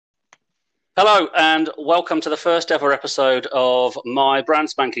Hello, and welcome to the first ever episode of my brand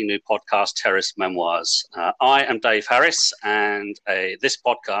spanking new podcast, Terrace Memoirs. I am Dave Harris, and this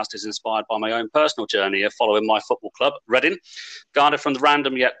podcast is inspired by my own personal journey of following my football club, Reading, garnered from the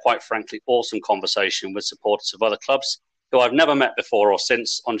random yet quite frankly awesome conversation with supporters of other clubs who I've never met before or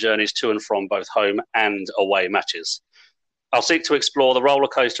since on journeys to and from both home and away matches. I'll seek to explore the roller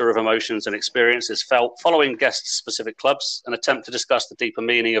coaster of emotions and experiences felt following guest-specific clubs and attempt to discuss the deeper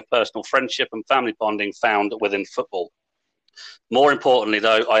meaning of personal friendship and family bonding found within football. More importantly,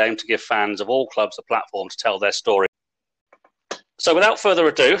 though, I aim to give fans of all clubs a platform to tell their story. So without further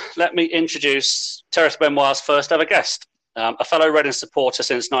ado, let me introduce Terrace Memoirs' first ever guest. A fellow Reading supporter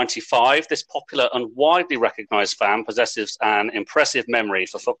since '95, this popular and widely recognised fan possesses an impressive memory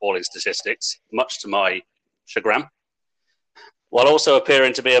for footballing statistics, much to my chagrin, while also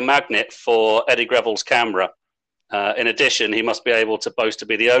appearing to be a magnet for Eddie Greville's camera. In addition, he must be able to boast to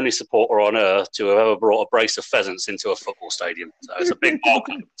be the only supporter on earth to have ever brought a brace of pheasants into a football stadium. So it's a big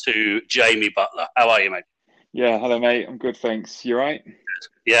welcome to Jamie Butler. How are you, mate? Yeah, hello, mate. I'm good, thanks. You right?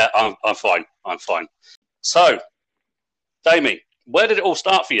 Yeah, I'm fine. I'm fine. So, Jamie, where did it all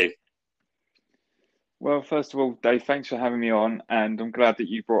start for you? Well, first of all, Dave, thanks for having me on, and I'm glad that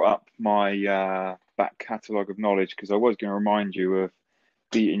you brought up my back catalogue of knowledge, because I was going to remind you of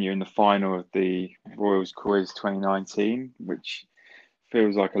beating you in the final of the Royals Quiz 2019, which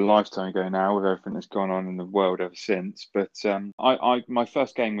feels like a lifetime ago now with everything that's gone on in the world ever since. But my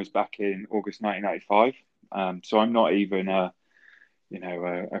first game was back in August 1995, so I'm not even a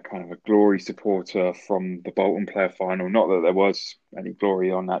kind of a glory supporter from the Bolton player final. Not that there was any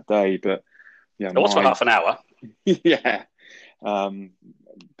glory on that day, but yeah, It was for half an hour. yeah. I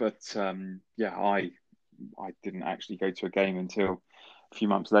didn't actually go to a game until a few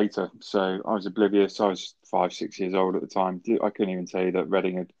months later, so I was oblivious. I was 5-6 years old at the time. I couldn't even tell you that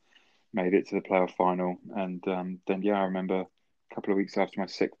Reading had made it to the playoff final. And then I remember a couple of weeks after my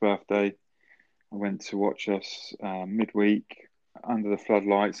 6th birthday, I went to watch us midweek under the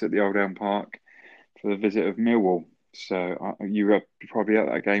floodlights at the Old Elm Park for the visit of Millwall. So you were probably at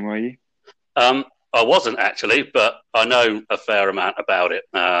that game, were you? I wasn't actually, but I know a fair amount about it.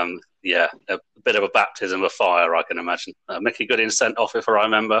 A bit of a baptism of fire, I can imagine. Mickey Gooding sent off, if I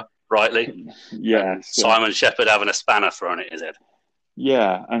remember rightly. Yeah. Simon Shepherd having a spanner thrown at his head.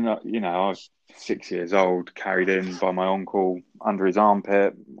 Yeah, and I was 6 years old, carried in by my uncle under his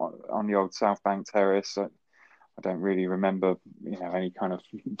armpit on the old South Bank Terrace. I don't really remember, any kind of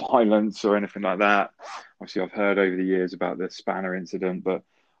violence or anything like that. Obviously, I've heard over the years about the spanner incident, but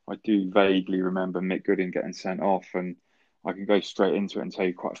I do vaguely remember Mick Gooding getting sent off, and I can go straight into it and tell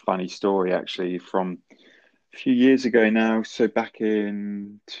you quite a funny story actually from a few years ago now. So back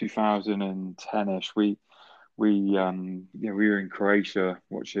in 2010ish, we were in Croatia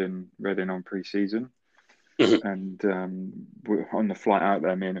watching Reading on pre-season, and we're on the flight out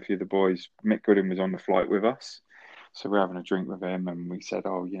there. Me and a few of the boys. Mick Gooding was on the flight with us, so we're having a drink with him, and we said,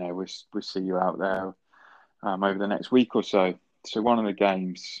 we'll see you out there over the next week or so. So one of the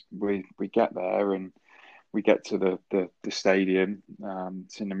games, we get there and we get to the stadium.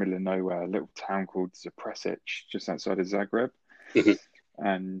 It's in the middle of nowhere, a little town called Zapresic, just outside of Zagreb.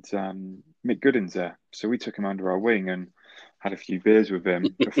 And Mick Gooding's there. So we took him under our wing and had a few beers with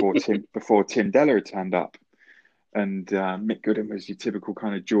him before Tim Della had turned up. And Mick Gooding was your typical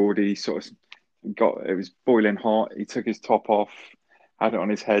kind of Geordie, it was boiling hot. He took his top off, had it on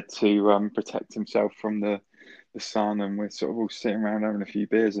his head to protect himself from the sun, and we're sort of all sitting around having a few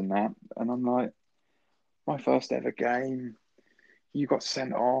beers and that. And I'm like, my first ever game, you got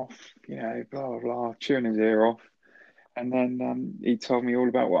sent off, blah, blah, blah, chewing his ear off. And then he told me all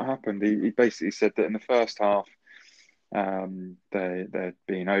about what happened. He basically said that in the first half, they'd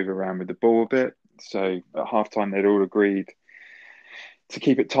been overrun with the ball a bit. So at halftime, they'd all agreed to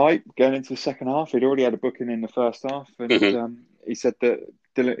keep it tight going into the second half. He'd already had a booking in the first half. And he said that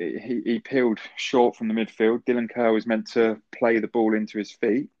he peeled short from the midfield. Dylan Kerr was meant to play the ball into his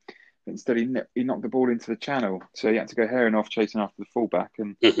feet. Instead, he knocked the ball into the channel. So he had to go herring off, chasing after the fullback,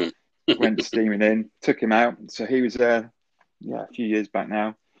 and went steaming in, took him out. So he was there, a few years back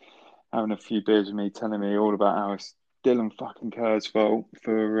now, having a few beers with me, telling me all about how it's Dylan fucking Kerr's fault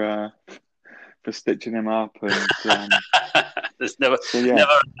for stitching him up. And there's never.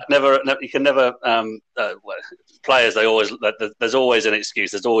 You can never. Players, there's always an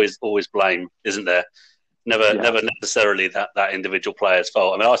excuse. There's always blame, isn't there? Never necessarily that individual player's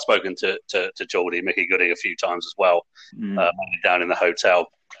fault. I mean, I've spoken to Geordie, Mickey Gooding, a few times as well, down in the hotel.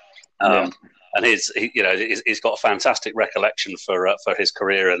 And he's got a fantastic recollection for his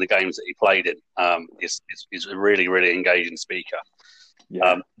career and the games that he played in. He's a really, really engaging speaker.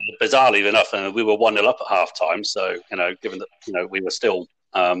 Yeah. Bizarrely enough, we were 1-0 up at half time. So, given that, we were still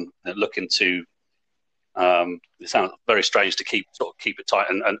looking to, it sounds very strange to keep it tight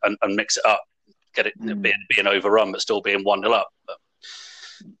and mix it up, get it being overrun, but still being 1-0 up. But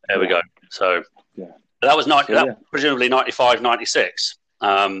there we go. So, that was presumably 95, 96.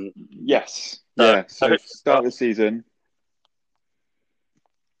 Yes. So start of the season.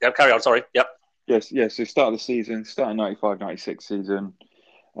 Yeah, carry on. Sorry. Yep. Yes. So start of the season, start of 95, 96 season.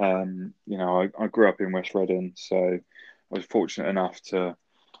 I grew up in West Reading, so I was fortunate enough to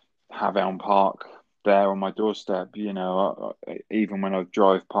have Elm Park there on my doorstep. Even when I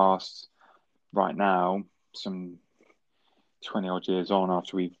drive past right now, some 20 odd years on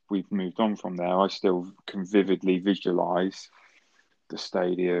after we've moved on from there, I still can vividly visualize the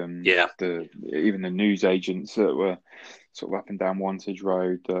stadium, even the news agents that were sort of up and down Wantage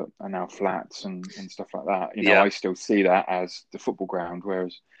Road that are now flats and stuff like that. I still see that as the football ground,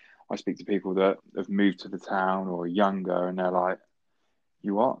 whereas I speak to people that have moved to the town or are younger and they're like,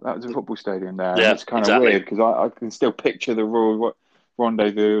 you what? That was a football stadium there. Yeah, and it's kind of weird because I can still picture the Royal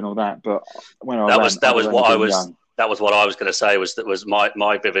Rendezvous and all that, but when I went, that was what I was going to say. Was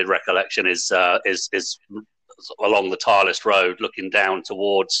my vivid recollection is along the Tilest Road, looking down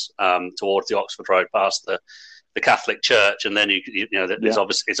towards the Oxford Road, past the Catholic Church, and then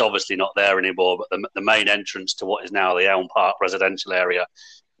it's obviously not there anymore. But the main entrance to what is now the Elm Park residential area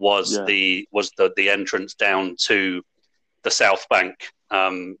was the entrance down to the South Bank.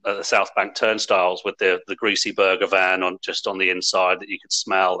 The South Bank turnstiles with the greasy burger van on the inside that you could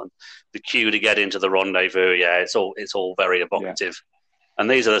smell, and the queue to get into the Rendezvous. Yeah, it's all very evocative. And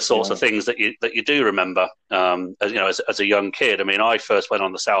these are the sorts of things that you do remember, as a young kid. I mean, I first went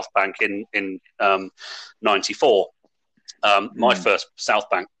on the South Bank in '94. My first South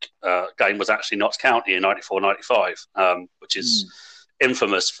Bank game was actually Notts County in '94-'95, which is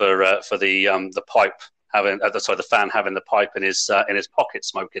infamous for the pipe the fan having the pipe in his pocket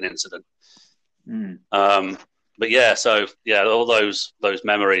smoking incident. But all those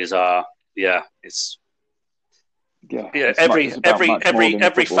memories are it's. Every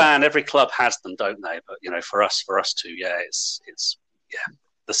fan, every club has them, don't they? But for us too, it's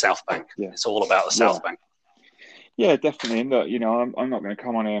the South Bank. Yeah. It's all about the South Bank. Yeah, definitely. And look, I'm not going to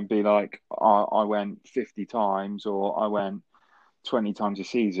come on here and be like, I went 50 times or I went 20 times a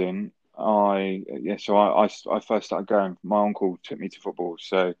season. I first started going. My uncle took me to football,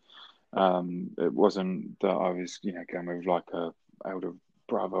 so it wasn't that I was going with like a elder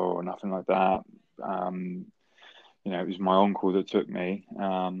brother or nothing like that. It was my uncle that took me,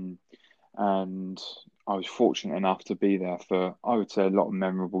 and I was fortunate enough to be there for, I would say, a lot of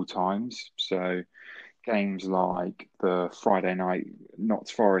memorable times. So games like the Friday night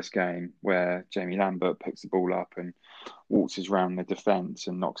Notts Forest game where Jamie Lambert picks the ball up and waltzes around the defence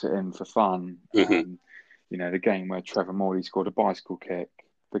and knocks it in for fun. The game where Trevor Morley scored a bicycle kick,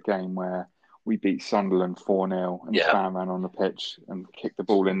 the game where we beat Sunderland 4-0 and the fan ran on the pitch and kicked the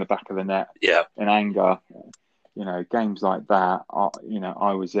ball in the back of the net in anger. Games like that,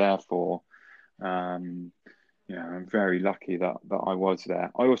 I was there for. I'm very lucky that I was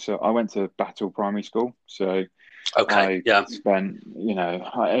there. I went to Battle Primary School, so I spent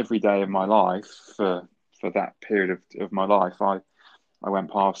every day of my life for that period of my life. I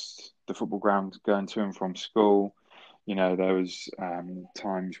went past the football ground going to and from school. There was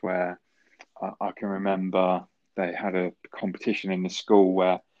times where I can remember they had a competition in the school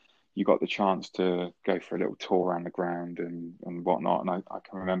where you got the chance to go for a little tour around the ground and whatnot. And I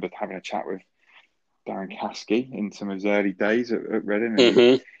can remember having a chat with Darren Caskey in some of his early days at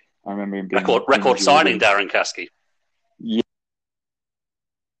Reading. I remember him being record signing Darren Caskey. Yeah.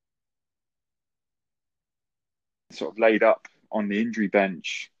 Sort of laid up on the injury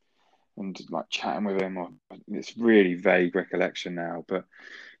bench and like chatting with him. It's really vague recollection now, but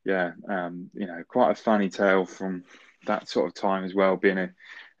quite a funny tale from that sort of time as well, being a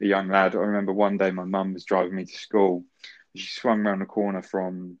young lad. I remember one day my mum was driving me to school. She swung around the corner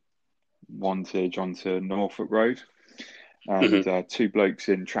from Wantage onto Norfolk Road, and two blokes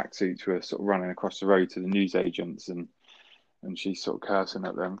in tracksuits were sort of running across the road to the newsagents, and she's sort of cursing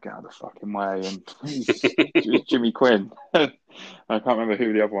at them, get out of the fucking way. And it was Jimmy Quinn. I can't remember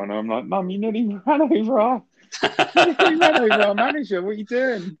who the other one. I'm like, Mum, you nearly ran over our manager. What are you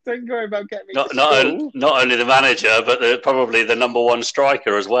doing? Don't worry about getting me to school. Not only the manager, but probably the number one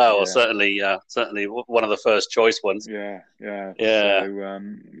striker as well. Yeah. Certainly one of the first choice ones. Yeah. So,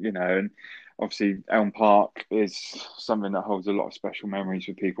 and obviously Elm Park is something that holds a lot of special memories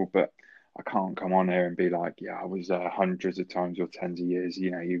for people, but I can't come on here and be like, I was there hundreds of times or tens of years.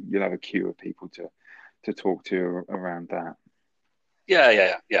 You'll have a queue of people to talk to around that.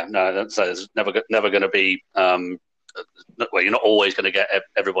 Yeah. No, so there's never going to be. Well, you're not always going to get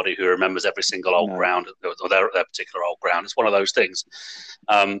everybody who remembers every single old ground or their particular old ground. It's one of those things.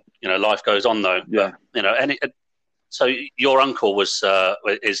 Life goes on though. Yeah. But, so your uncle is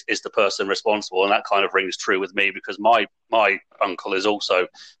the person responsible, and that kind of rings true with me because my uncle is also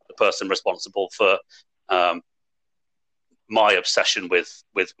the person responsible for my obsession with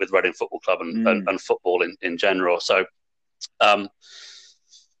Reading Football Club and football in general. So,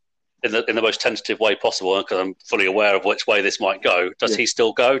 in the most tentative way possible, because I'm fully aware of which way this might go. Does he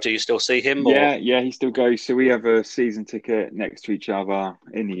still go? Do you still see him? Yeah, he still goes. So we have a season ticket next to each other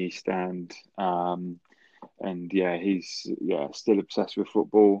in the East End. And he's still obsessed with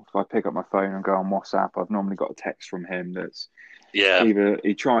football. If I pick up my phone and go on WhatsApp, I've normally got a text from him that's either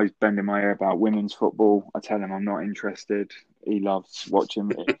he tries bending my ear about women's football. I tell him I'm not interested. He loves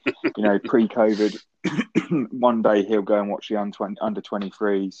watching it. Pre-COVID, one day he'll go and watch the under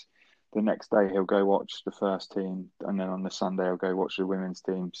 23s. The next day he'll go watch the first team, and then on the Sunday he'll go watch the women's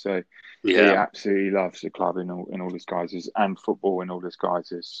team. So he absolutely loves the club in all his guises and football in all his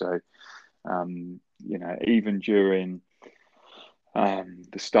guises. So even during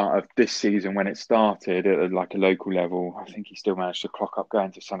the start of this season when it started at like a local level, I think he still managed to clock up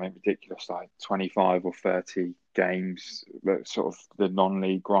going to something ridiculous like 25 or 30 games, sort of the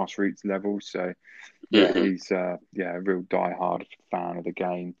non-league grassroots level. So he's a real diehard fan of the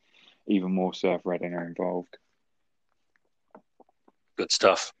game. Even more so if Reading are involved. Good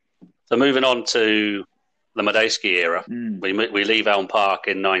stuff. So moving on to the Madejski era, we leave Elm Park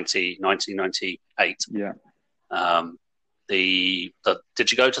in 1998. Yeah.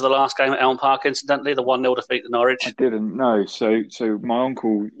 Did you go to the last game at Elm Park, incidentally, the 1-0 defeat to Norwich? I didn't, no. So my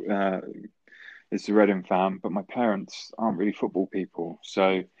uncle is a Reading fan, but my parents aren't really football people.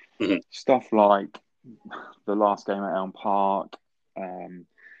 So stuff like the last game at Elm Park,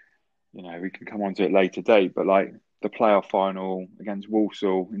 we can come on to it later date, but like the playoff final against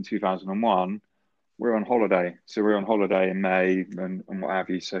Walsall in 2001, we're on holiday. So we're on holiday in May and what have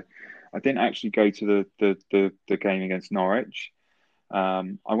you. So I didn't actually go to the game against Norwich. I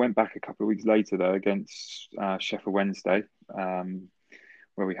went back a couple of weeks later though against Sheffield Wednesday,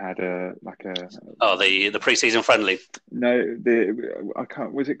 where we had the pre-season friendly. No, I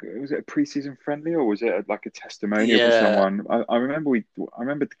can't. Was it a pre-season friendly or was it like a testimonial for someone? I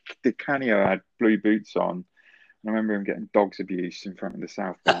remember the Canio had blue boots on. I remember him getting dogs abuse in front of the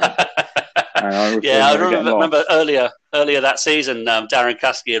South Bank. I remember earlier that season, Darren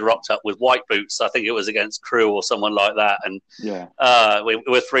Caskey had rocked up with white boots. I think it was against Crewe or someone like that. And we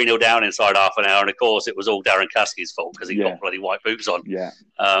were 3-0 down inside half an hour. And of course, it was all Darren Caskey's fault because he got bloody white boots on.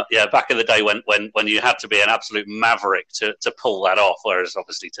 Back in the day when you had to be an absolute maverick to pull that off. Whereas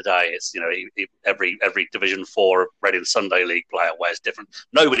obviously today, it's every Division 4 Reading Sunday League player wears different.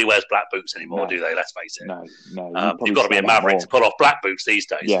 Nobody wears black boots anymore, do they? Let's face it. No. You've got to be a maverick to pull off black boots these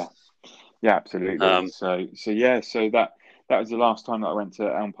days. Yeah, absolutely. So that was the last time that I went to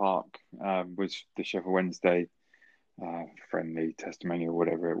Elm Park, was the Sheffield Wednesday friendly testimonial,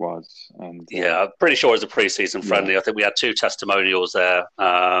 whatever it was. And I'm pretty sure it was a pre-season friendly. I think we had 2 testimonials there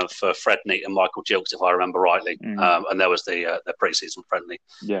for Fred Neat and Michael Gilks, if I remember rightly. And there was the pre-season friendly.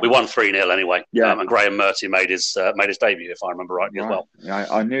 We won 3-0 anyway. And Graham Murty made his debut, if I remember rightly as well. Yeah,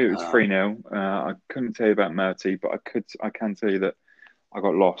 I knew it was 3-0. I couldn't tell you about Murty, but I can tell you that I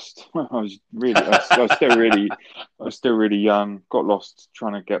got lost. I was still really young. Got lost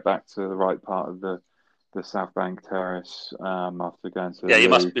trying to get back to the right part of the South Bank Terrace after going to. You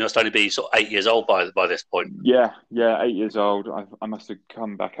must only be sort of 8 years old by this point. Yeah, 8 years old. I must have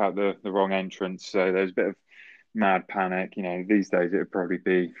come back out the wrong entrance. So there's a bit of mad panic. These days it would probably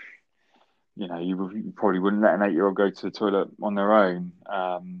be, you probably wouldn't let an 8-year-old go to the toilet on their own,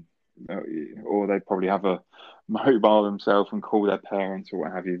 or they'd probably have a mobile themselves and call their parents or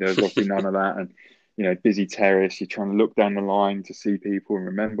what have you. There's obviously none of that, and busy terrace. You're trying to look down the line to see people and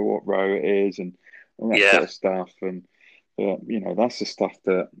remember what row it is and all that sort of stuff. And that's the stuff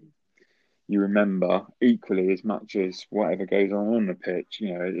that you remember equally as much as whatever goes on the pitch.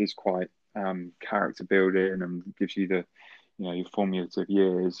 It is quite character building and gives you the your formative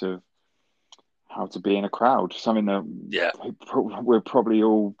years of how to be in a crowd, something that we're probably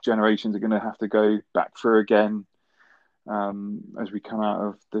all generations are going to have to go back through again as we come out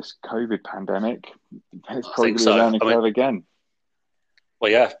of this COVID pandemic. It's probably going to be a learning curve again.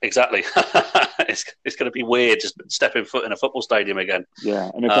 Well, yeah, exactly. It's going to be weird just stepping foot in a football stadium again.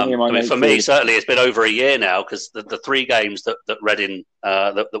 Yeah, and for me, certainly, it's been over a year now because the 3 games that Reading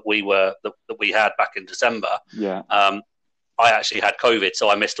that we had back in December. I actually had COVID,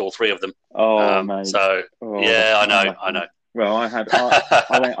 so I missed all 3 of them. Oh, mate. So I know. Well,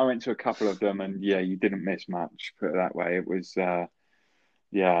 I went to a couple of them, and yeah, you didn't miss much. Put it that way. It was yeah.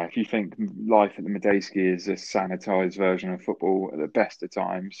 If you think life at the Medeski is a sanitized version of football at the best of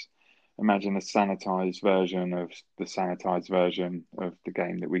times, imagine a sanitized version of the sanitized version of the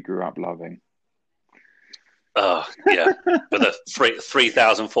game that we grew up loving. Oh yeah, with the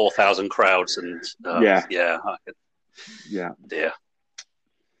 3,000, 4,000 crowds, and Yeah, yeah. yeah.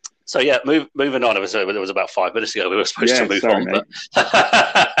 So yeah, moving on. It was about 5 minutes ago we were supposed to Yeah, move sorry, on, mate.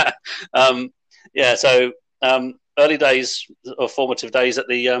 but yeah. So early days or formative days at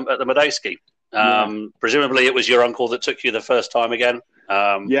the Medeski. Presumably, it was your uncle that took you the first time again.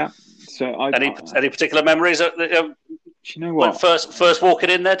 Yeah. So any particular memories? Do you know what? When first walking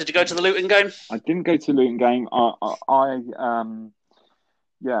in there, did you go to the Luton game? I didn't go to the Luton game.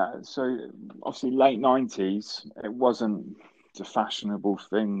 Yeah. So obviously late 90s, it wasn't a fashionable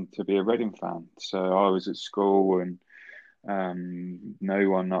thing to be a Reading fan. So I was at school and no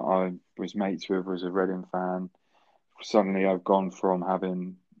one that I was mates with was a Reading fan. Suddenly I've gone from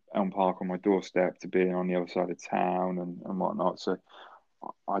having Elm Park on my doorstep to being on the other side of town and whatnot. So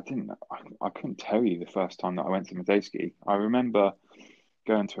I couldn't tell you the first time that I went to Medeski. I remember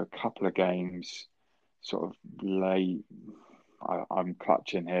going to a couple of games sort of late. I'm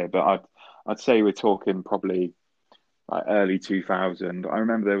clutching here, but I'd say we're talking probably like early 2000. I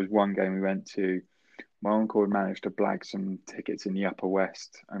remember there was one game we went to. My uncle had managed to blag some tickets in the Upper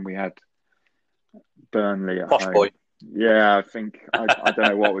West, and we had Burnley at Posh home. boy. Yeah, I think I don't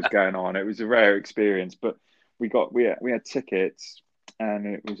know what was going on. It was a rare experience, but we had tickets, and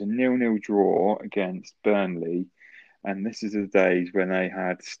it was a 0-0 draw against Burnley. And this is the days when they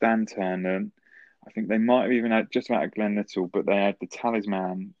had Stan Ternent. I think they might have even had just about Glenn Little, but they had the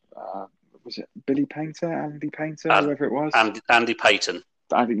talisman. Was it Billy Painter, Andy Painter, whoever it was? Andy Payton.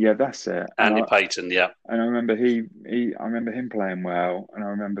 Yeah, that's it. Andy Payton, yeah. And I remember I remember him playing well, and I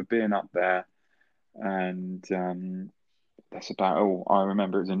remember being up there, and that's about all. I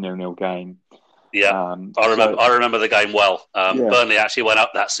remember it was a 0-0 game. Yeah, I remember the game well. Burnley actually went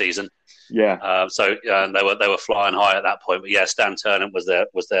up that season. Yeah. So they were flying high at that point. But yeah, Stan Ternent was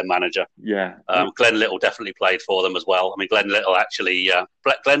their manager. Yeah. Glenn Little definitely played for them as well. I mean, Glenn Little actually.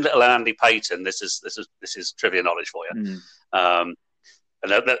 Glenn Little and Andy Payton. This is trivia knowledge for you. And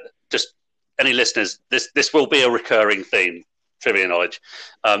just any listeners, this will be a recurring theme. Trivia knowledge.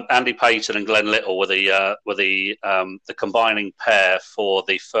 Andy Payton and Glenn Little were the combining pair for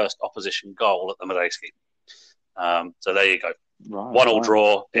the first opposition goal at the Medeski. So there you go. Right, 1-1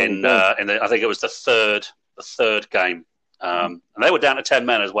 draw in I think it was the third game. And they were down to 10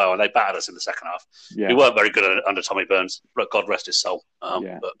 men as well, and they battered us in the second half. Yeah. We weren't very good under Tommy Burns. God rest his soul.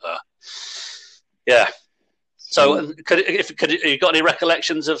 But yeah. So, you got any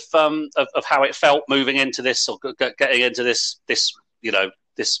recollections of how it felt moving into this, or getting into this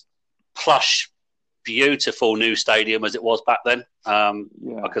plush, beautiful new stadium as it was back then? I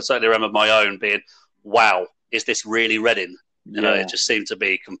can certainly remember my own being, "Wow, is this really Reading?" You know, it just seemed to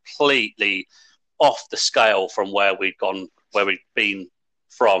be completely off the scale from where we'd been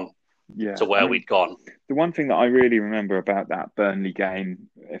from to where we'd gone. The one thing that I really remember about that Burnley game,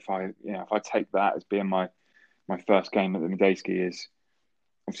 if I take that as being my first game at the Medeski, is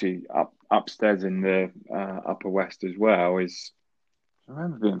obviously upstairs in the Upper West as well. Is I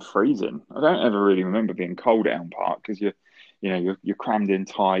remember being freezing. I don't ever really remember being cold at Elm Park because you're crammed in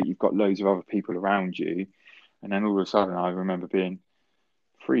tight. You've got loads of other people around you, and then all of a sudden I remember being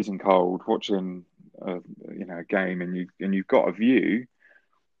freezing cold watching a game, and you've got a view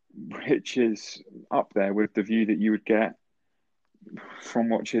which is up there with the view that you would get from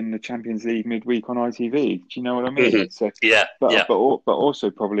watching the Champions League midweek on ITV. Do you know what I mean? Mm-hmm. So, but also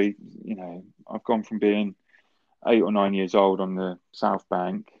probably, I've gone from being 8 or 9 years old on the South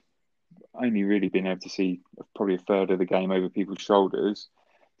Bank, only really being able to see probably a third of the game over people's shoulders,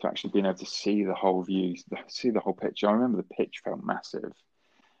 to actually being able to see the whole view, see the whole pitch. I remember the pitch felt massive,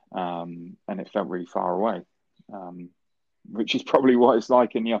 and it felt really far away, which is probably what it's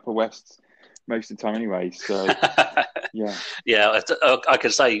like in the Upper West most of the time anyway. So I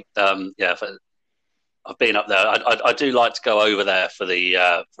could say I've been up there. I do like to go over there for the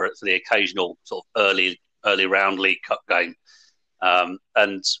occasional sort of early round League Cup game,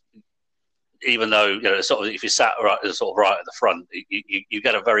 and even though if you sat right at the front, you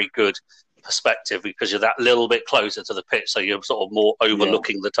get a very good perspective because you're that little bit closer to the pitch, so you're sort of more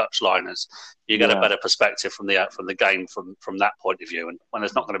overlooking the touchliners. You get a better perspective from the game from that point of view, and when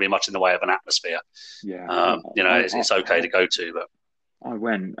there's not going to be much in the way of an atmosphere, it's okay to go to. But I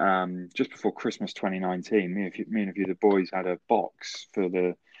went just before Christmas 2019. Me and a few of the boys had a box for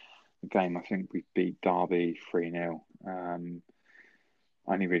the game. I think we beat Derby 3-0, I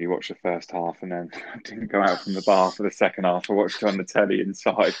only really watched the first half, and then I didn't go out from the bar for the second half. I watched it on the telly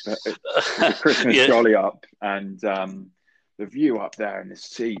inside. But it was a Christmas jolly up, and the view up there and the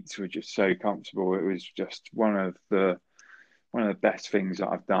seats were just so comfortable. It was just one of the best things that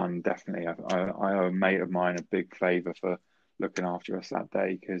I've done. Definitely, I owe a mate of mine a big favour for looking after us that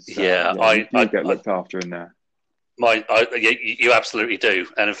day, because you get looked after in there. You absolutely do,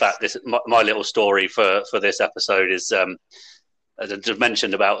 and in fact, my little story for this episode is, as I just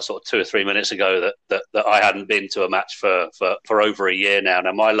mentioned about sort of 2 or 3 minutes ago, that I hadn't been to a match for over a year now.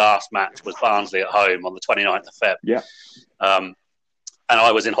 Now, my last match was Barnsley at home on the 29th of Feb. Yeah. And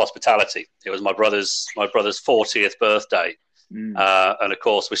I was in hospitality. It was my brother's 40th birthday. And of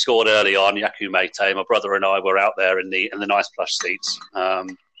course, we scored early on. Yaku Mate, my brother and I were out there in the nice plush seats,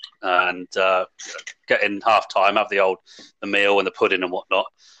 and get in half time, have the meal and the pudding and whatnot.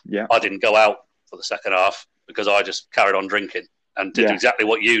 Yeah, I didn't go out for the second half because I just carried on drinking and did exactly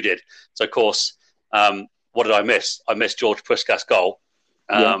what you did. So of course, what did I miss? I missed George Puskas' goal.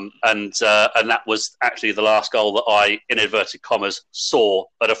 And that was actually the last goal that I, in inverted commas, saw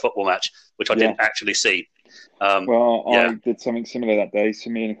at a football match, which I didn't actually see. I did something similar that day. So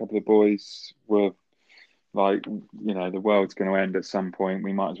me and a couple of boys were like, the world's going to end at some point.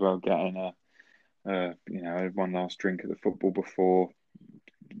 We might as well get in one last drink at the football before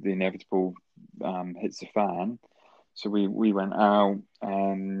the inevitable hits the fan. So we went out,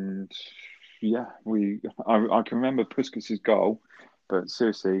 and I can remember Puskas' goal, but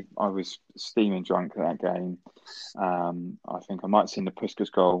seriously, I was steaming drunk at that game. I think I might have seen the Puskas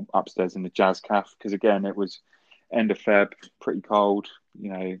goal upstairs in the Jazz Caf, because again, it was end of Feb, pretty cold.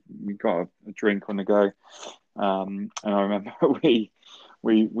 We got a drink on the go, and I remember we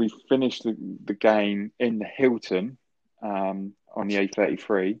finished the game in the Hilton on the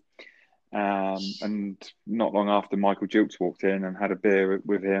A33. And not long after, Michael Jilks walked in and had a beer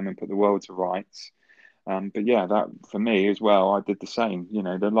with him and put the world to rights. But yeah, that for me as well, I did the same.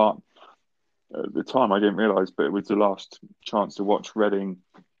 At the time I didn't realise, but it was the last chance to watch Reading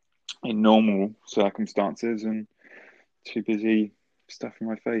in normal circumstances, and too busy stuffing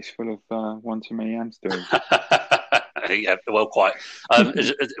my face full of one too many Amsterdam. Yeah, well, quite.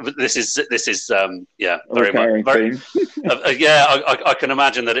 This is very much. I can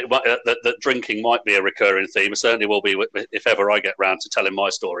imagine that that drinking might be a recurring theme. It certainly will be if ever I get round to telling my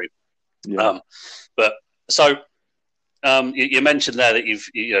story. Yeah. But so you mentioned there that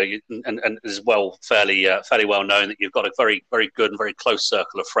and as well fairly well known that you've got a very, very good and very close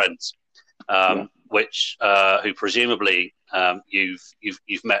circle of friends, which who presumably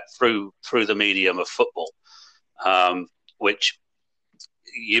you've met through the medium of football. Which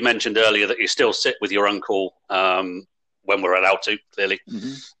you mentioned earlier that you still sit with your uncle when we're allowed to, clearly.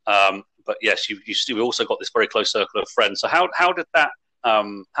 Mm-hmm. But yes, you also got this very close circle of friends. So how did that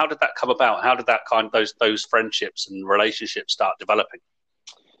come about? How did that those friendships and relationships start developing?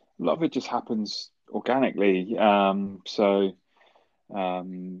 A lot of it just happens organically. I've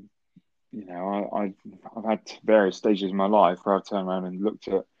had various stages in my life where I've turned around and looked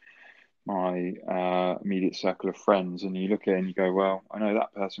at my immediate circle of friends, and you look at it and you go, well, I know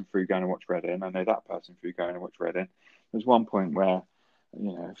that person through going to watch Reading, I know that person through going to watch Reading. There's one point where,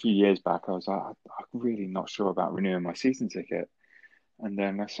 a few years back, I was like, I'm really not sure about renewing my season ticket. And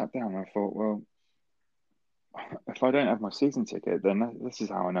then I sat down and I thought, well, if I don't have my season ticket, then this is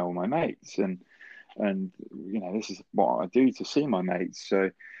how I know all my mates, and this is what I do to see my mates. So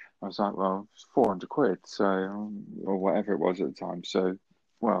I was like, well, it's 400 quid, or whatever it was at the time. So,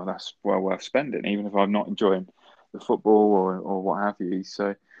 well, that's well worth spending, even if I'm not enjoying the football or what have you.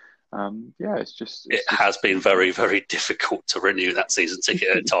 So, it has been very, very difficult to renew that season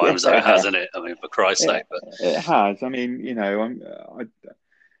ticket at times, though, hasn't it? I mean, for Christ's sake. But it has. I mean,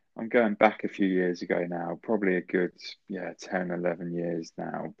 I'm going back a few years ago now, probably a good 10, 11 years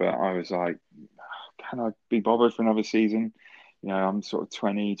now. But I was like, can I be bothered for another season? I'm sort of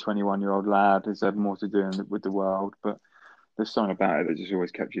 20, 21-year-old lad. Has had more to do with the world, but there's something about it that just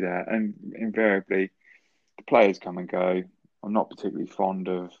always kept you there. And invariably, the players come and go. I'm not particularly fond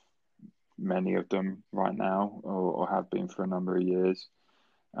of many of them right now, or have been for a number of years.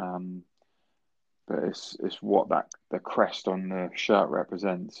 But it's what the crest on the shirt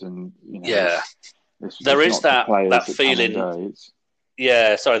represents, and there is that feeling.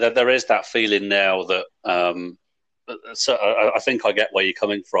 There is that feeling now that. So I think I get where you're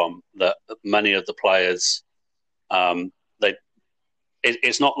coming from. That many of the players,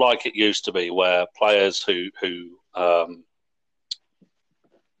 it's not like it used to be, where players who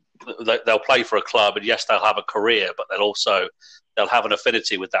they'll play for a club, and yes, they'll have a career, but they'll have an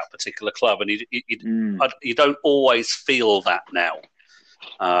affinity with that particular club, and you don't always feel that now.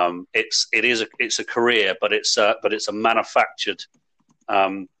 It's a career, but it's a manufactured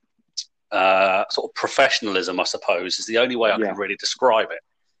sort of professionalism, I suppose, is the only way I can really describe it.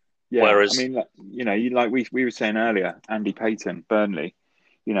 Yeah, whereas, I mean, we were saying earlier, Andy Payton, Burnley.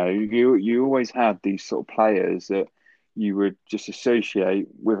 You always had these sort of players that you would just associate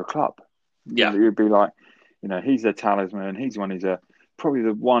with a club. Yeah, You'd be like, he's a talisman. He's probably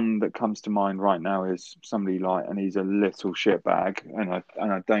the one that comes to mind right now is somebody like, and he's a little shitbag, and I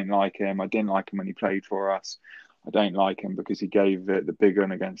don't like him. I didn't like him when he played for us. I don't like him because he gave the big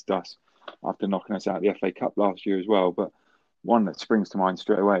one against us after knocking us out of the FA Cup last year as well. But one that springs to mind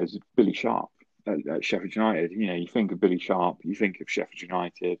straight away is Billy Sharp at Sheffield United. You think of Billy Sharp, you think of Sheffield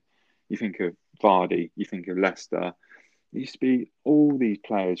United, you think of Vardy, you think of Leicester. There used to be all these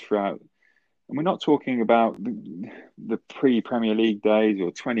players throughout, and we're not talking about the pre-Premier League days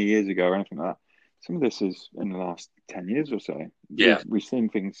or 20 years ago or anything like that. Some of this is in the last 10 years or so. Yeah. We've seen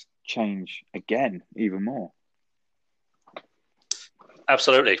things change again, even more.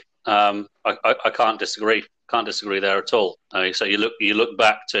 Absolutely. I can't disagree. Can't disagree there at all. So you look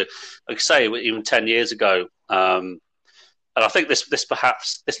back to, like I say, even 10 years ago, and I think this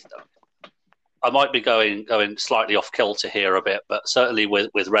I might be going slightly off kilter here a bit, but certainly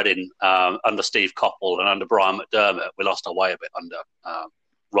with Reading under Steve Coppell and under Brian McDermott, we lost our way a bit under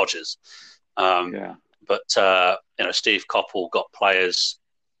Rodgers. But Steve Coppell got players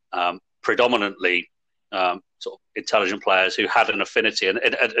predominantly sort of intelligent players who had an affinity, and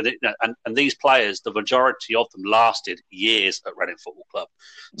these players, the majority of them lasted years at Reading Football Club.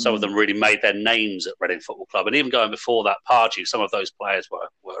 Some of them really made their names at Reading Football Club, and even going before that, Pardew. Some of those players were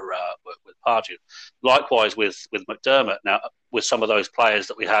with Pardew. Likewise with McDermott. Now, with some of those players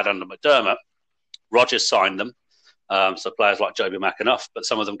that we had under McDermott, Rodgers signed them. So players like Joby McAnuff, but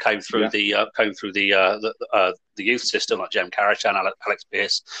some of them came through the youth system, like Jem Carichan, Alex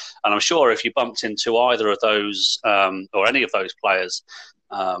Pearce, and I'm sure if you bumped into either of those or any of those players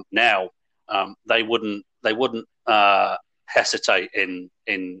now, they wouldn't hesitate in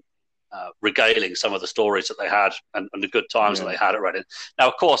regaling some of the stories that they had and the good times that they had at Reading. Now,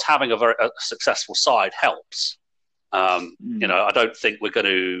 of course, having a successful side helps. I don't think we're going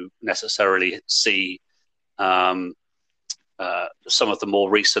to necessarily see some of the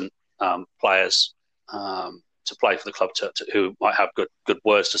more recent players to play for the club who might have good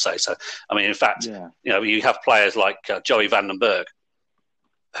words to say. So, I mean, in fact, you have players like Joey van den Berg,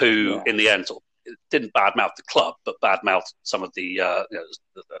 who in the end didn't badmouth the club, but badmouthed some of the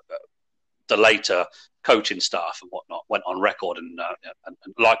later coaching staff and whatnot. Went on record and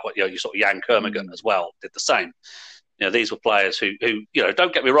like what you sort of Jan Kermigan as well did the same. These were players who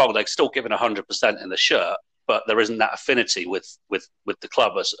don't get me wrong, they're still giving 100% in the shirt, but there isn't that affinity with the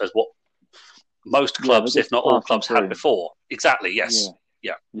club as what most clubs, if not all clubs, had before. Exactly. Yes.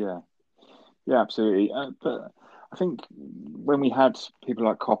 Yeah, absolutely. But I think when we had people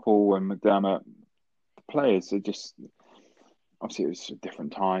like Coppell and McDermott, the players are just, obviously it was a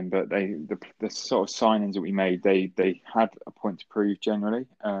different time, but the sort of signings that we made, they had a point to prove generally,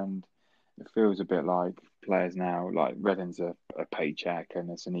 and it feels a bit like players now, like Reading's a paycheck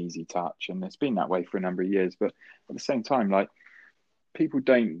and it's an easy touch, and it's been that way for a number of years. But at the same time, like, people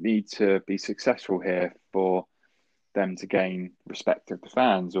don't need to be successful here for them to gain respect of the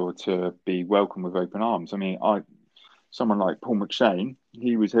fans or to be welcomed with open arms. I mean, someone like Paul McShane,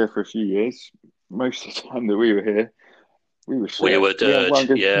 he was here for a few years. Most of the time that we were here, we were shit. We were dirge,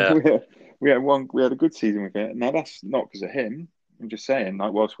 we had a good season with it. Now, that's not because of him. I'm just saying,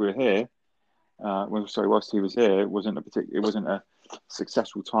 like, whilst we were here, whilst he was here, it wasn't a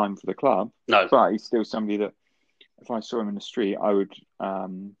successful time for the club. No, but he's still somebody that, if I saw him in the street, I would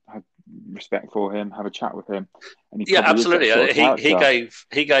have respect for him, have a chat with him. And absolutely.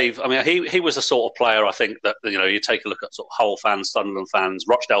 He gave. I mean, he was the sort of player, I think, that you take a look at sort of Hull fans, Sunderland fans,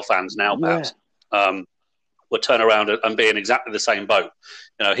 Rochdale fans now, perhaps, would turn around and be in exactly the same boat.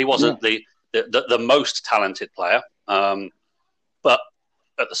 He wasn't the most talented player, but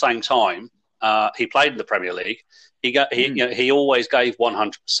at the same time, he played in the Premier League. He always gave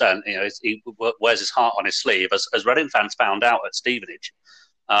 100%. He wears his heart on his sleeve, as Reading fans found out at Stevenage.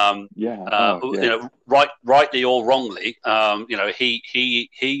 Rightly or wrongly,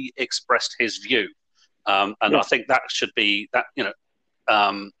 he expressed his view, and I think that should be that.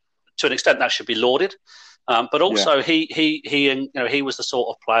 To an extent, that should be lauded. But also, he was the sort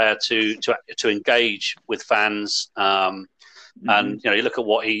of player to engage with fans. And you look at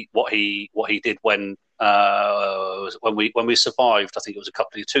what he did when when we survived. I think it was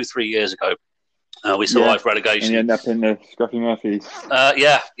 2-3 years ago. We survived relegation. And you end up in the Scruffy Murphys.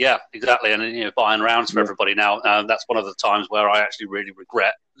 Yeah, exactly. And buying rounds for everybody now. That's one of the times where I actually really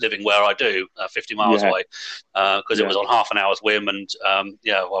regret living where I do, 50 miles away, because it was on half an hour's whim, and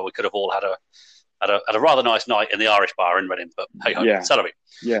we could have all had a rather nice night in the Irish bar in Reading. But hey ho, salary.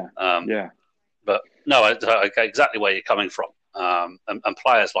 But no, I get exactly where you're coming from, and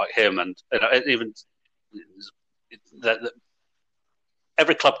players like him, and even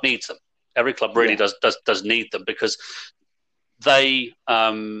every club needs them. Every club really does need them, because they're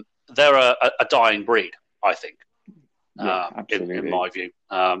a dying breed, I think. In my view,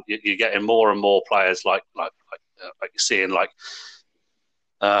 you're getting more and more players like you're seeing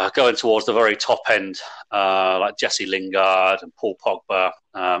going towards the very top end, like Jesse Lingard and Paul Pogba,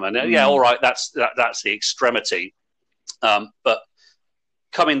 all right, that's the extremity, but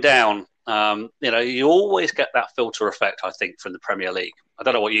coming down. You always get that filter effect, I think, from the Premier League. I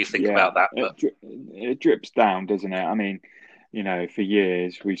don't know what you think about that. But it drips down, doesn't it? I mean, for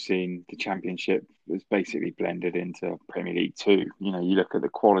years we've seen the Championship has basically blended into Premier League 2. You look at the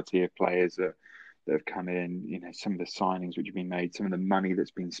quality of players that have come in, some of the signings which have been made, some of the money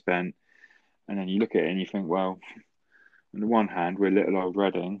that's been spent, and then you look at it and you think, well, on the one hand, we're little old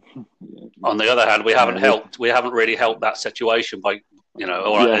Reading. On the other hand, we haven't really helped that situation by. We're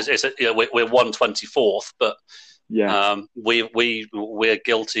 124th, but we're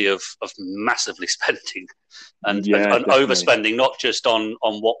guilty of massively spending and overspending, not just on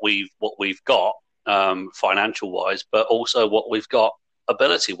what we've got financial wise, but also what we've got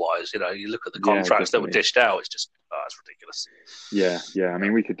ability wise. You look at the contracts that were dished out; it's just it's ridiculous. I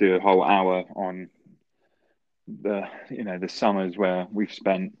mean, we could do a whole hour on the summers where we've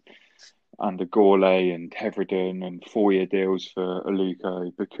spent under Gourlay and Heveridon and 4-year deals for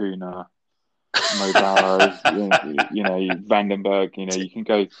Aluko, Bakuna, Mo Barrow, Vandenberg. You can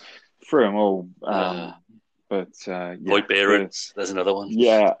go through them all. Lloyd Behrens, there's another one.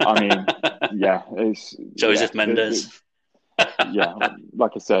 I mean, it's Joseph Mendes.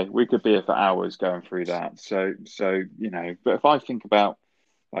 Like I say, we could be here for hours going through that. So but if I think about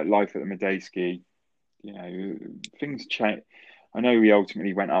like life at the Medeski, things change. I know we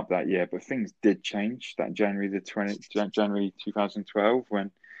ultimately went up that year, but things did change that January 2012 when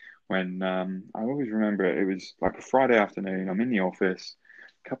I always remember it. It was like a Friday afternoon. I'm in the office.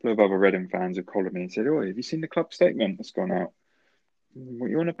 A couple of other Reading fans have called me and said, "Oh, have you seen the club statement that's gone out? What are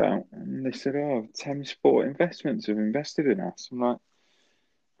you on about?" And they said, "Oh, Thames Sport Investments have invested in us." I'm like,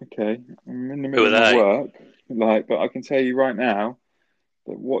 "Okay, I'm in the middle of work, but I can tell you right now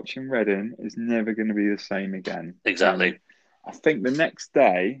that watching Reading is never going to be the same again." Exactly. I think the next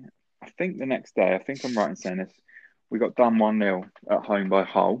day, I think I'm right in saying this, we got done 1-0 at home by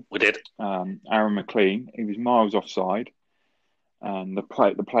Hull. We did. Aaron McLean, he was miles offside, and the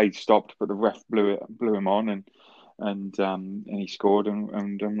play stopped, but the ref blew him on, and he scored,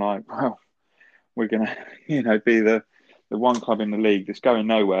 and I'm like, well, we're gonna be the one club in the league that's going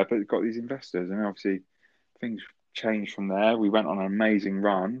nowhere, but it's got these investors, and obviously things changed from there. We went on an amazing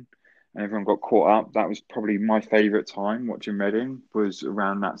run. And everyone got caught up. That was probably my favourite time watching Reading, was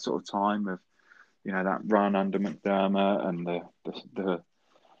around that sort of time of, that run under McDermott and the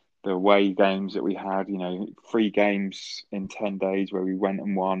away games that we had. 3 games in 10 days where we went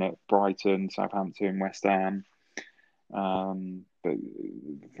and won at Brighton, Southampton, West Ham. But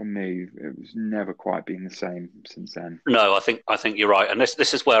for me, it was never quite been the same since then. No, I think you're right, and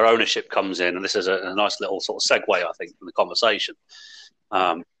this is where ownership comes in, and this is a nice little sort of segue, I think, from the conversation.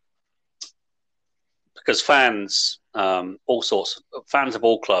 Because fans, fans of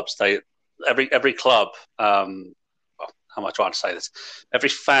all clubs, every club. How am I trying to say this? Every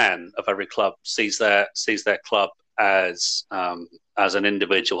fan of every club sees their club as an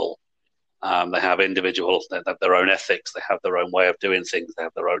individual. They have their own ethics. They have their own way of doing things. They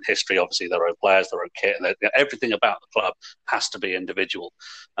have their own history, obviously their own players, their own kit, and everything about the club has to be individual.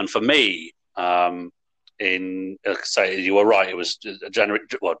 And for me, say you were right, it was January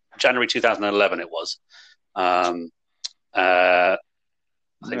 2011. It was.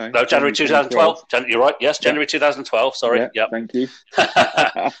 January 2012. You're right. Yes, January 2012. Sorry. Yeah. Thank you.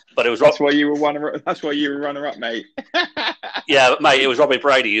 But it was. That's why you were runner up, mate. Yeah, mate. It was Robbie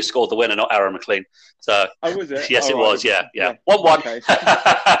Brady who scored the winner, not Aaron McLean. So. Oh, was it? Yes, it was. Yeah. 1-1. Okay.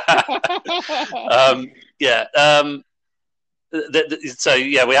 So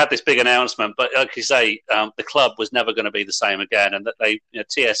we had this big announcement, but like you say, the club was never going to be the same again, and that they,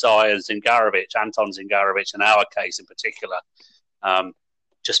 TSI and Anton Zingarovic, in our case in particular,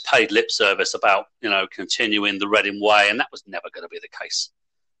 just paid lip service about continuing the Reading way, and that was never going to be the case.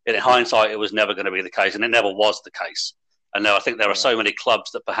 in hindsight, it was never going to be the case, and it never was the case. And now I think there are so many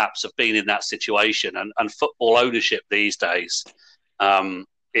clubs that perhaps have been in that situation, and football ownership these days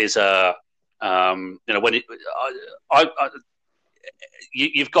is a when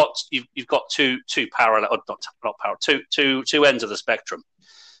you've got two parallel, not parallel, two ends of the spectrum.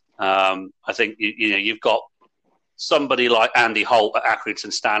 I think you've got somebody like Andy Holt at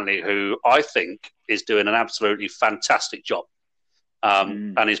Accrington Stanley, who I think is doing an absolutely fantastic job,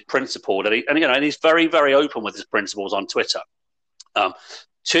 and is principled, and he's very, very open with his principles on Twitter,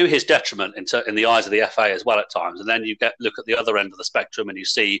 to his detriment in the eyes of the FA as well at times. And then you look at the other end of the spectrum, and you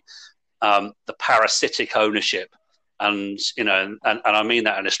see the parasitic ownership, and I mean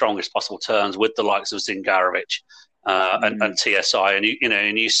that in the strongest possible terms, with the likes of Zingarovic and TSI, and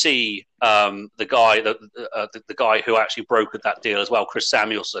you see the guy who actually brokered that deal as well, Chris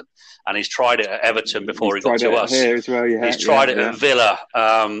Samuelson, and he's tried it at Everton before he got to us. Here as well, he's tried it at Villa,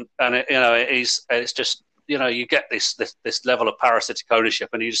 and it's just you get this level of parasitic ownership,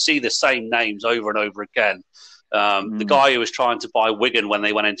 and you see the same names over and over again. The guy who was trying to buy Wigan when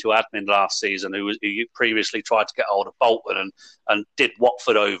they went into admin last season, who previously tried to get hold of Bolton and did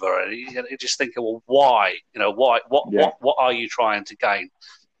Watford over, and you're just thinking, well, why? What are you trying to gain?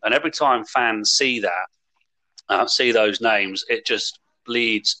 And every time fans see that, see those names, it just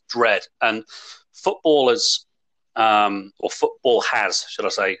bleeds dread. And footballers, or football has, should I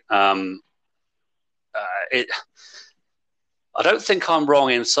say, I don't think I'm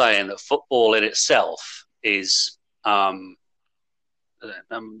wrong in saying that football in itself is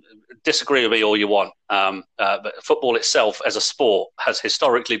disagree with me all you want, but football itself as a sport has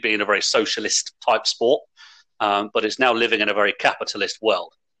historically been a very socialist type sport, but it's now living in a very capitalist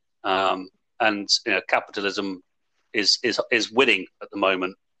world, and capitalism is winning at the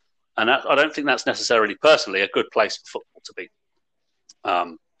moment, and I don't think that's necessarily personally a good place for football to be.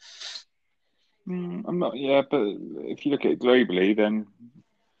 I'm not, but if you look at it globally, then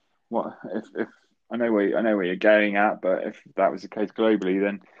what if I know where you're going at, but if that was the case globally,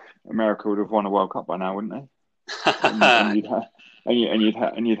 then America would have won a World Cup by now, wouldn't they? and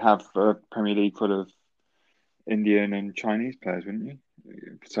you'd have a Premier League full of Indian and Chinese players, wouldn't you?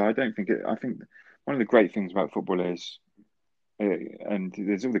 So I think one of the great things about football is, and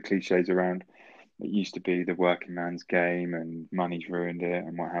there's all the cliches around, it used to be the working man's game and money's ruined it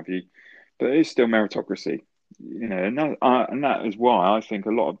and what have you, but it's still meritocracy, and that is why I think a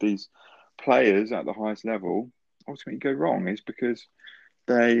lot of these players at the highest level ultimately go wrong, is because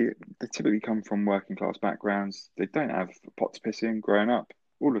they typically come from working class backgrounds. They don't have a pot to piss in growing up.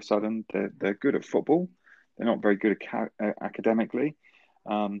 All of a sudden, they're good at football. They're not very good academically,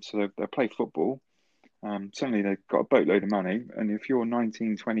 so they play football. Suddenly, they've got a boatload of money, and if you're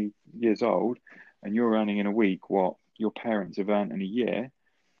 19, 20 years old and you're earning in a week what your parents have earned in a year,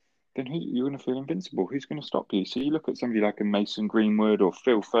 then you're going to feel invincible. Who's going to stop you? So you look at somebody like a Mason Greenwood or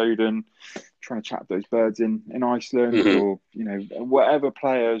Phil Foden trying to trap those birds in Iceland, or whatever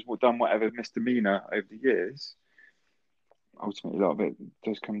players done whatever misdemeanor over the years. Ultimately, a lot of it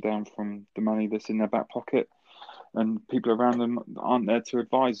does come down from the money that's in their back pocket, and people around them aren't there to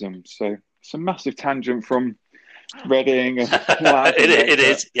advise them. So it's a massive tangent from Reading. It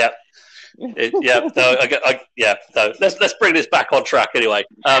is, yeah. So let's bring this back on track anyway.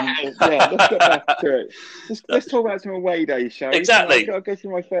 Let's get back to it. Let's talk about some away days, shall we? Exactly. I'll go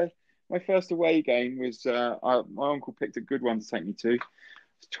through my first away game was my uncle picked a good one to take me to. I was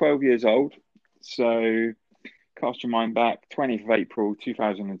 12 years old, so cast your mind back, 20th of April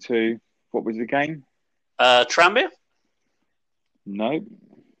 2002. What was the game? Tranmere? No.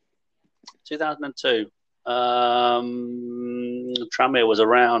 2002. Tranmere was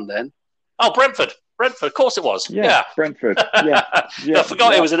around then. Oh, Brentford, of course it was. Yeah. Brentford. Yeah. I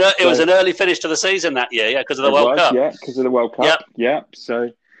forgot it was an early finish to the season that year, because of the World Cup. Yeah, because of the World Cup. Yeah. So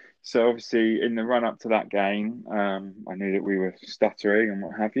obviously in the run up to that game, I knew that we were stuttering and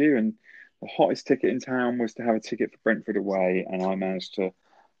what have you, and the hottest ticket in town was to have a ticket for Brentford away, and I managed to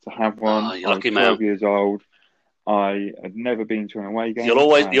have one. Oh, you're lucky, I was 12 years old. I had never been to an away game. You'll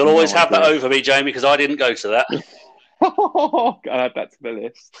always have that over me, Jamie, because I didn't go to that. I'll add that to the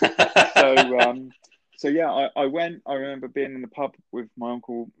list. So I went. I remember being in the pub with my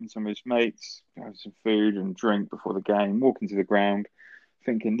uncle and some of his mates, having some food and drink before the game, walking to the ground,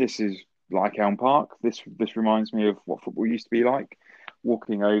 thinking this is like Elm Park. This reminds me of what football used to be like,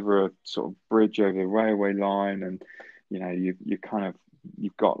 walking over a sort of bridge over the railway line, and you've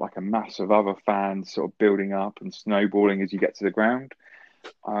got like a mass of other fans sort of building up and snowballing as you get to the ground.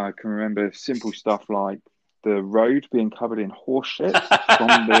 I can remember simple stuff like the road being covered in horse shit from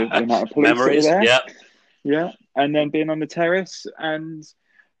the amount of police memories. There. Yeah. Yeah, and then being on the terrace and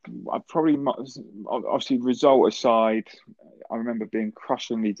I probably obviously result aside, I remember being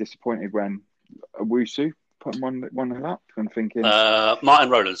crushingly disappointed when Owusu put one up and thinking, Martin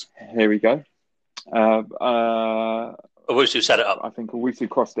Rowlands. here we go. Owusu set it up. I think Owusu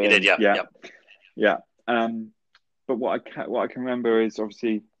crossed it. He did, yeah. But what I can remember is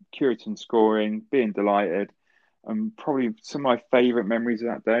obviously Curitan scoring, being delighted, and probably some of my favourite memories of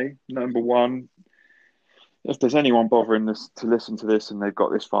that day. Number one, if there's anyone bothering this to listen to this and they've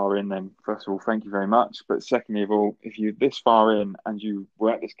got this far in, then first of all, thank you very much. But secondly of all, if you're this far in and you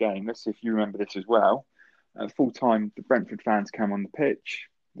were at this game, let's see if you remember this as well. At full time, the Brentford fans came on the pitch,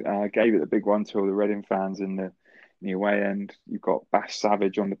 gave it the big one to all the Reading fans in the away end. You've got Bash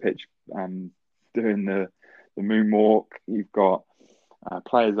Savage on the pitch doing the moonwalk. You've got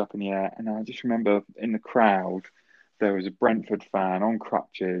players up in the air. And I just remember in the crowd, there was a Brentford fan on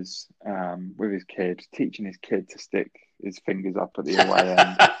crutches with his kid, teaching his kid to stick his fingers up at the away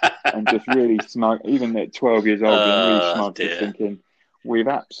end and just really smug, even at 12 years old, being really smug, just thinking, we've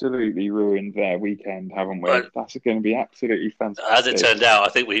absolutely ruined their weekend, haven't we? That's going to be absolutely fantastic. As it turned out, I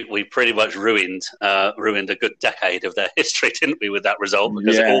think we pretty much ruined a good decade of their history, didn't we, with that result?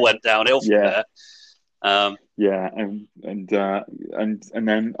 Because it all went downhill from there. And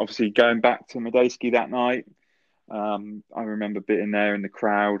then obviously going back to Medeski that night, I remember being there in the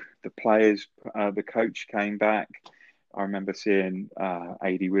crowd. The players, the coach came back. I remember seeing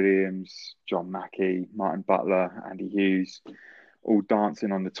A.D. Williams, John Mackey, Martin Butler, Andy Hughes, all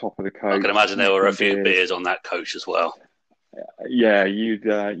dancing on the top of the coach. I can imagine there were a few beers on that coach as well. Yeah, you'd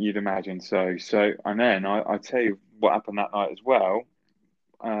imagine so. So, and then I tell you what happened that night as well.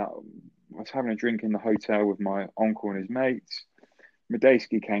 I was having a drink in the hotel with my uncle and his mates.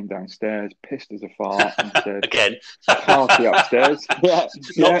 Medeski came downstairs, pissed as a fart, and said, "Again, party upstairs."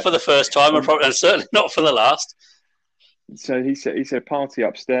 Not for the first time, and certainly not for the last. So he said, party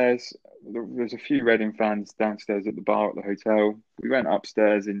upstairs. There's a few Reading fans downstairs at the bar at the hotel. We went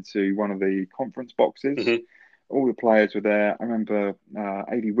upstairs into one of the conference boxes. Mm-hmm. All the players were there. I remember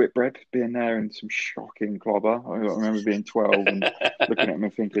A.D. Whitbread being there in some shocking clobber. I remember being 12 and looking at him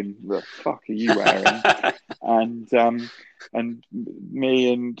and thinking, "The fuck are you wearing?" And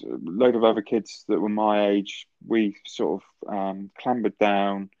me and a load of other kids that were my age, we sort of clambered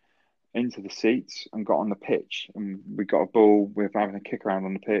down into the seats and got on the pitch. And we got a ball. We were having a kick around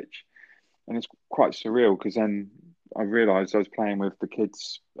on the pitch. And it's quite surreal because then I realised I was playing with the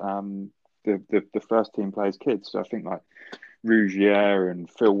kids, the first team players' kids. So I think like Rougier and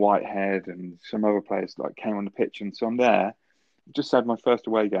Phil Whitehead and some other players like came on the pitch. And so I'm there, just had my first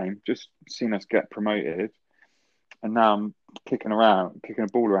away game, just seen us get promoted. And now I'm kicking a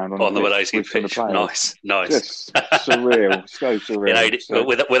ball around on the Medeski pitch. Nice. Just surreal, so surreal.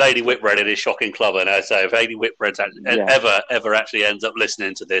 With A.D. Whitbread in his shocking club, and I say if A.D. Whitbread ever actually ends up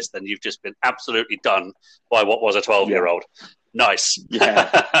listening to this, then you've just been absolutely done by what was a 12-year-old. Nice.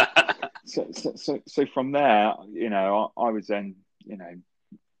 Yeah. So from there, I was then,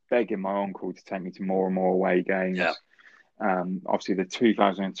 begging my uncle to take me to more and more away games. Yeah. Obviously, the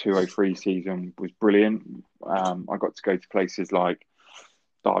 2002-03 season was brilliant. I got to go to places like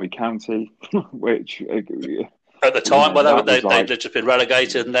Derby County, which at the time, they'd just been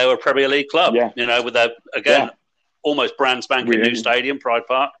relegated and they were a Premier League club. Yeah. With their almost brand spanking new stadium, Pride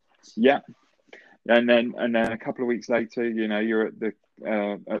Park. Yeah, and then a couple of weeks later, you're at the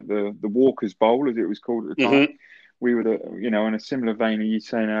Walkers Bowl, as it was called at the time. Mm-hmm. We were, in a similar vein. You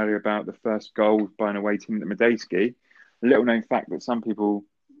saying earlier about the first goal by an away team at Medeski. A little known fact that some people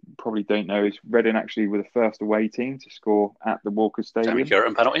probably don't know is Reading actually were the first away team to score at the Walker Stadium. Jamie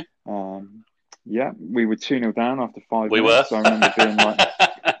Curitan penalty. We were 2-0 down after 5 minutes. We were. So I remember being like,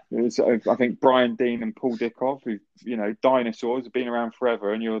 I think Brian Dean and Paul Dickov, who, dinosaurs, have been around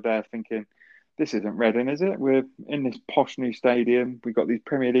forever, and you're there thinking, this isn't Reading, is it? We're in this posh new stadium. We've got these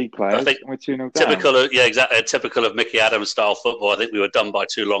Premier League players, and we're 2-0 down. Typical of Mickey Adams style football. I think we were done by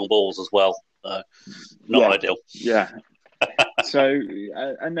 2 long balls as well. Not ideal. Yeah. So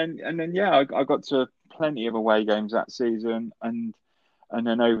and then I got to plenty of away games that season, and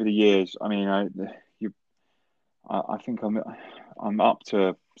then over the years, I mean, I think I'm up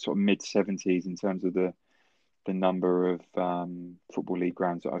to sort of mid-70s in terms of the number of football league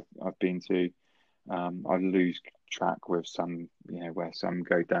grounds that I've been to. I lose track with some, where some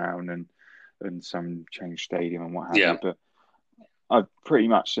go down and some change stadium and what have you. But I've pretty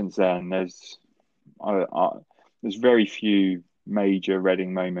much since then there's very few major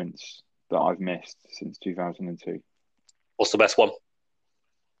Reading moments that I've missed since 2002. What's the best one?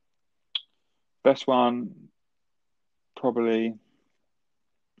 Best one, probably.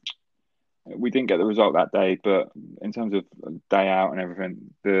 we didn't get the result that day, but in terms of day out and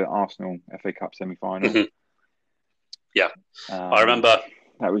everything, the Arsenal FA Cup semi-final, Mhm. Yeah, I um, remember.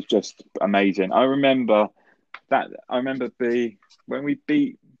 that was just amazing. I remember that. I remember when we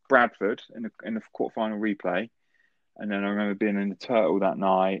beat Bradford in the quarterfinal replay, and then I remember being in the Turtle that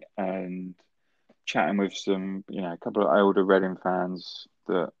night and chatting with some, a couple of older Reading fans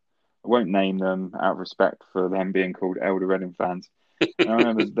that I won't name them out of respect for them being called elder Reading fans. And I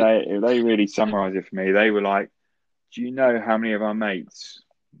remember they really summarised it for me. They were like, "Do you know how many of our mates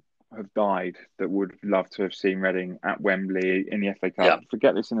have died that would love to have seen Reading at Wembley in the FA Cup? Yeah,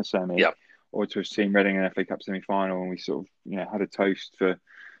 Forget this in the semi, yeah, or to have seen Reading in the FA Cup semi-final." And we sort of, had a toast for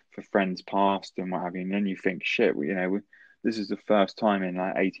friends past and what have you. And then you think, shit, this is the first time in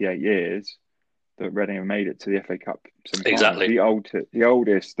like 88 years that Reading have made it to the FA Cup semi-final, exactly. the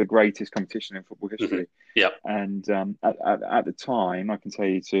oldest, the greatest competition in football Hmm. history. Yeah, And at the time, I can tell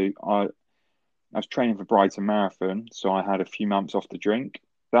you I was training for Brighton Marathon, so I had a few months off the drink.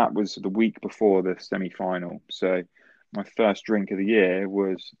 That was the week before the semi-final. So my first drink of the year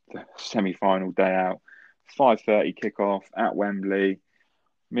was the semi-final day out, 5:30 kickoff at Wembley.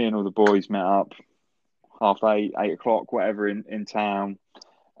 Me and all the boys met up 8:30, 8 o'clock, whatever in town.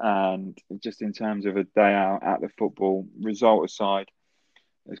 And just in terms of a day out at the football, result aside,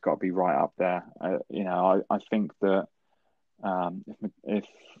 it's got to be right up there. I think that if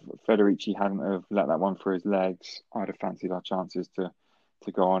Federici hadn't have let that one through his legs, I'd have fancied our chances to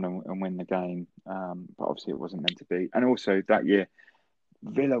go on and win the game. But obviously, it wasn't meant to be. And also that year,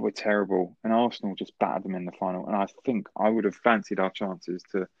 Villa were terrible, and Arsenal just battered them in the final. And I think I would have fancied our chances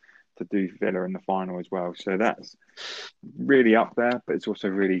to do Villa in the final as well. So that's really up there, but it's also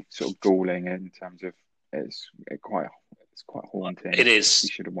really sort of galling in terms of it's quite haunting. it is. We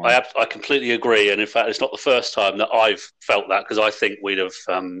should have won. I completely agree, and in fact, it's not the first time that I've felt that because I think we'd have,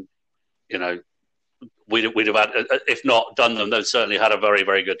 you know, we'd have had, if not done them, they'd certainly had a very,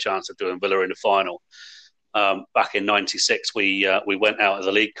 very good chance of doing Villa in the final. Back in '96, we went out of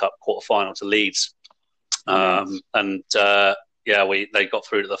the League Cup quarter final to Leeds, Leeds. and they got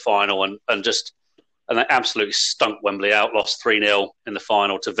through to the final and they absolutely stunk Wembley out. Lost 3-0 in the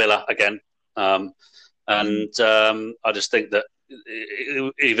final to Villa again, I just think that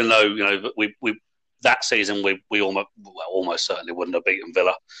even though we that season we almost certainly wouldn't have beaten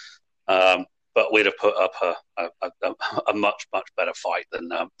Villa. But we'd have put up a much better fight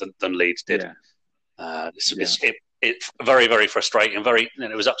than Leeds did. Yeah. It's very, very frustrating.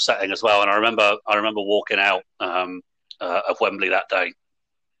 It was upsetting as well. And I remember walking out of Wembley that day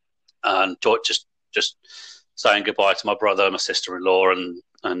and just saying goodbye to my brother, my sister-in-law, and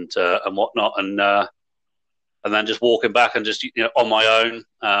whatnot, and then just walking back and just on my own.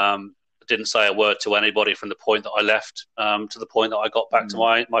 Didn't say a word to anybody from the point that I left to the point that I got back to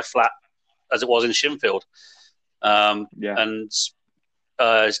my flat as it was in Shinfield. And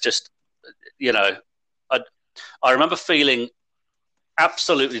it's just, I remember feeling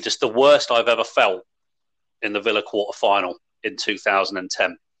absolutely just the worst I've ever felt in the Villa quarter final in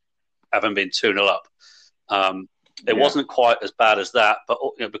 2010, having been 2-0 up. It wasn't quite as bad as that, but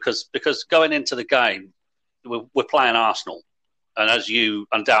because going into the game, we're playing Arsenal, and as you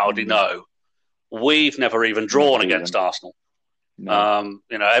undoubtedly know, we've never even drawn against Arsenal. No.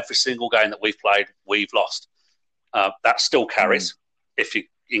 Every single game that we've played, we've lost. That still carries if you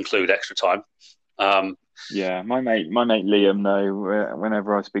include extra time. My mate Liam, though,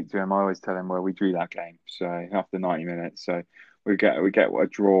 whenever I speak to him, I always tell him, well, we drew that game, so after 90 minutes, so we get a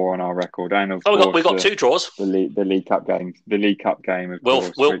draw on our record, and of course we got 2 draws. The League Cup game. Of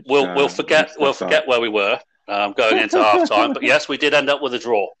course, we'll forget where we were going into half time, but yes, we did end up with a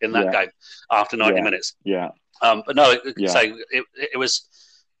draw in that game after 90 minutes. Yeah. But no, it was,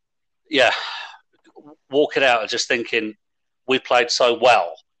 walking out and just thinking we played so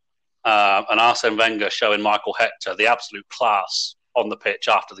well, and Arsene Wenger showing Michael Hector the absolute class on the pitch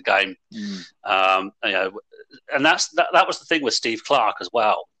after the game. And that was the thing with Steve Clarke as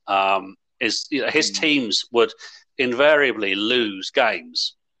well. His teams would invariably lose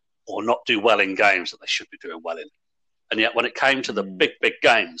games or not do well in games that they should be doing well in, and yet when it came to the big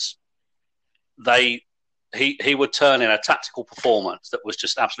games, he would turn in a tactical performance that was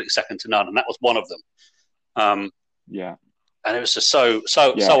just absolutely second to none, and that was one of them. And it was just so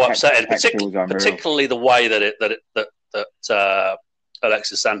upsetting, particularly the way that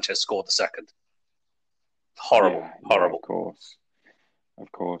Alexis Sanchez scored the second. Horrible.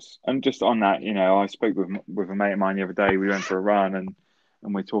 Of course. And just on that, I spoke with a mate of mine the other day. We went for a run and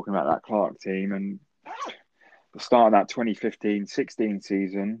we're talking about that Clarke team, and the start of that 2015-16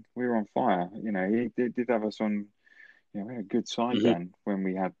 season, we were on fire. He did have us on Yeah, we had a good side Hmm. then when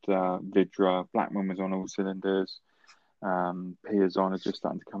we had Vidra. Blackman was on all cylinders. Piazon had just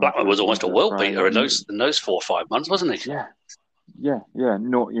starting to come Blackman was almost a into the world fray. beater in those 4 or 5 months, wasn't he? Yeah, yeah.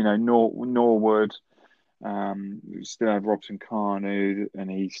 Norwood. We still had Robson Carnu, and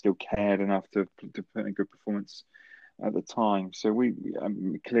he still cared enough to put in a good performance at the time. So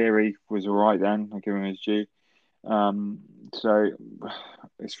Cleary was all right then. I give him his due. Um, so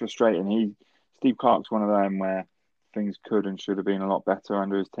it's frustrating. Steve Clarke's one of them where things could and should have been a lot better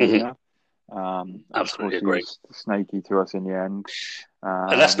under his Hmm. tenure. And of Absolutely course, he agree. was snaky to us in the end.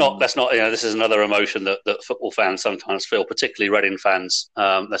 And that's not Um, that's not this is another emotion that football fans sometimes feel, particularly Reading fans.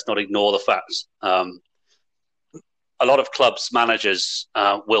 Let's not ignore the facts. A lot of clubs managers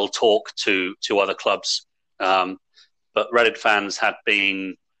will talk to other clubs, but Reading fans had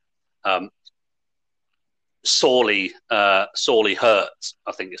been um, sorely hurt.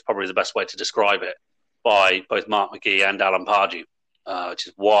 I think it's probably the best way to describe it, by both Mark McGee and Alan Pardew, which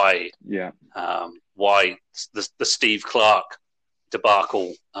is yeah, why the Steve Clarke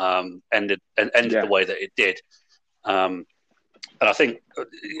debacle ended the yeah, way that it did. Um, and I think,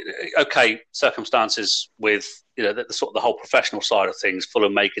 okay, circumstances with the sort of the whole professional side of things,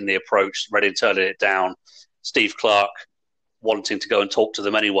 Fulham making the approach, Reading turning it down, Steve Clarke wanting to go and talk to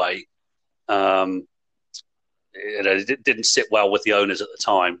them anyway. It didn't sit well with the owners at the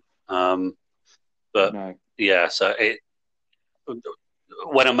time. But no, yeah, so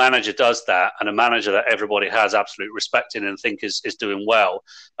when a manager does that, and a manager that everybody has absolute respect in and think is doing well,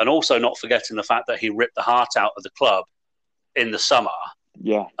 and also not forgetting the fact that he ripped the heart out of the club in the summer,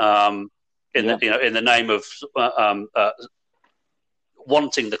 yeah, um, yeah, in the name of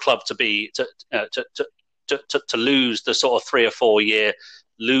wanting the club to be to lose the sort of 3 or 4 year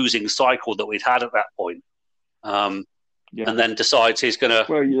losing cycle that we'd had at that point, yeah. and then decides he's going to,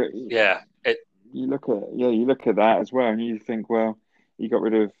 Well, yeah, you look at that as well, and you think, well, you got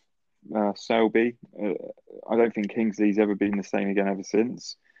rid of Selby. I don't think Kingsley's ever been the same again ever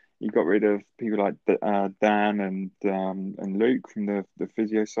since. You got rid of people like Dan and Luke from the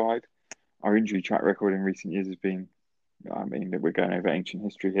physio side. Our injury track record in recent years has been, I mean, we're going over ancient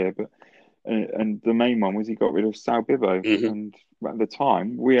history here, but and the main one was he got rid of Sal Bibbo, mm-hmm. and at the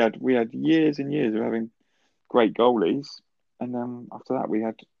time we had years and years of having great goalies, and then after that we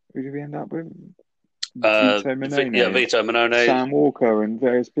had, who did we end up with? Vito Minone and Vito Minone. Sam Walker and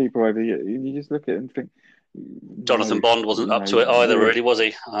various people over the years. You just look at it and think, no, Jonathan Bond wasn't you up know, to it either, we're really, was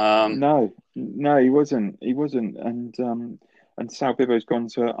he? no, he wasn't. He wasn't. And Sal Bibbo's gone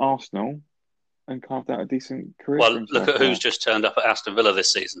to Arsenal and carved out a decent career for Well, look himself at who's there. just turned up at Aston Villa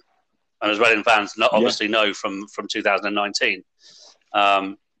this season. And as Reading fans Yeah, obviously know from 2019,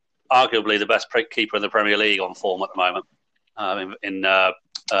 arguably the best keeper in the Premier League on form at the moment, in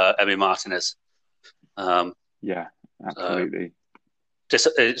Emi Martinez. yeah, absolutely.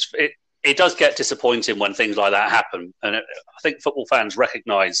 It does get disappointing when things like that happen. And I think football fans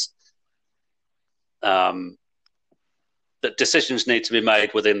recognise that decisions need to be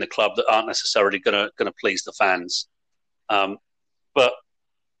made within the club that aren't necessarily going to please the fans. But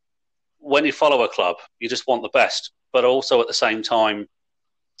when you follow a club, you just want the best. But also at the same time,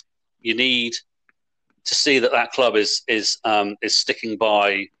 you need to see that club is sticking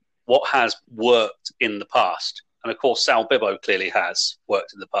by what has worked in the past. And of course, Sal Bibbo clearly has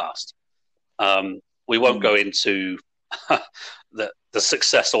worked in the past. We won't go into the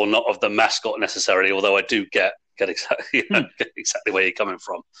success or not of the mascot necessarily, although I do get exactly where you're coming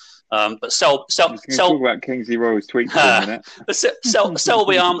from. But Talk about Kingsley Royal's tweets for a minute.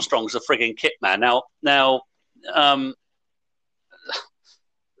 Selby Armstrong's a frigging kit man. Now,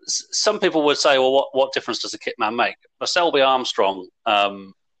 some people would say, well, what difference does a kit man make? But Selby Armstrong,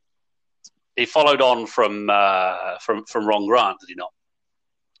 he followed on from Ron Grant, did he not?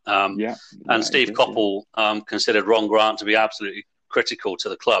 And Steve Coppell considered Ron Grant to be absolutely critical to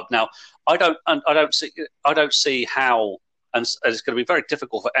the club. Now, I don't see how, and it's going to be very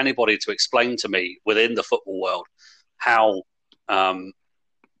difficult for anybody to explain to me within the football world how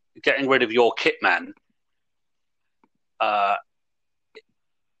getting rid of your kit man,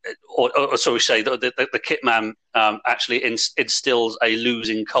 or so we say, the kit man actually instills a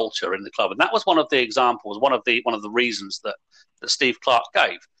losing culture in the club, and that was one of the examples, one of the reasons that Steve Clarke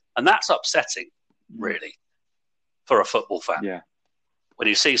gave, and that's upsetting, really, for a football fan. Yeah. When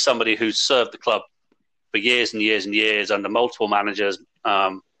you see somebody who's served the club for years and years and years under multiple managers,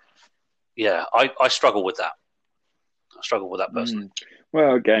 I struggle with that. I struggle with that personally.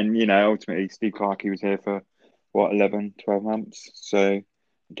 Well, again, ultimately, Steve Clarke, he was here for, 11, 12 months. So,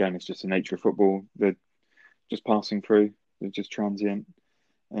 again, it's just the nature of football. They're just passing through. They're just transient.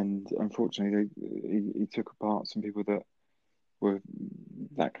 and unfortunately, he took apart some people that were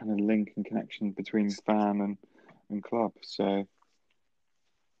that kind of link and connection between fan and club. So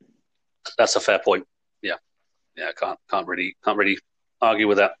that's a fair point. Yeah, can't really argue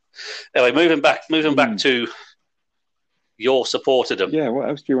with that. Anyway, moving back to your supporterdom. Yeah, what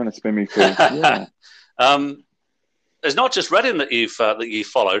else do you want to spin me through? Yeah. It's not just Reading that you've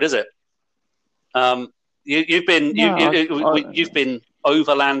followed, is it? You've been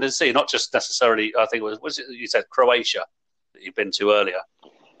overland and sea, not just necessarily. I think it was you said Croatia that you've been to earlier,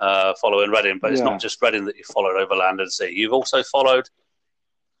 following Reading, but it's not just Reading that you followed overland and sea. You've also followed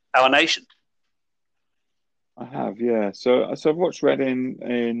our nation. I have, yeah. So I've watched Reading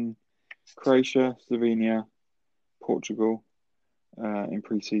in Croatia, Slovenia, Portugal in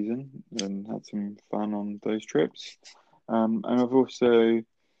pre-season and had some fun on those trips. And I've also,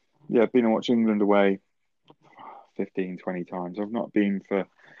 been and watched England away 15, 20 times. I've not been for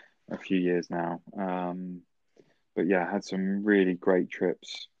a few years now. But yeah, I had some really great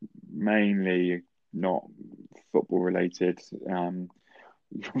trips, mainly not football related.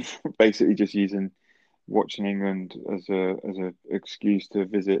 Basically just watching England as a excuse to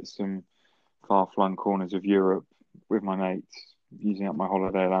visit some far-flung corners of Europe with my mates, using up my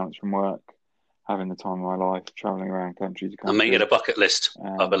holiday allowance from work, having the time of my life, travelling around country to country. And making a bucket list,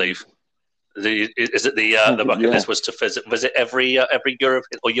 I believe. Is it the bucket list was to visit every Europe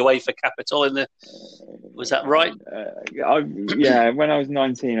or UEFA capital in the? Was that right? When I was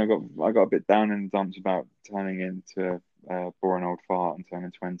 19, I got a bit down in the dumps about turning into a boring old fart and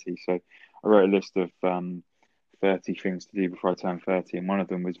turning 20. So I wrote a list of 30 things to do before I turned 30, and one of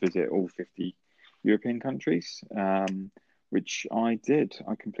them was visit all 50 European countries, which I did.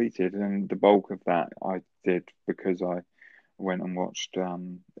 I completed, and the bulk of that I did because I went and watched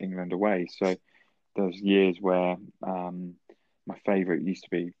England away. So there's years where my favourite used to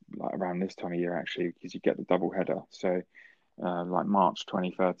be like around this time of year, actually, because you get the double header. So like March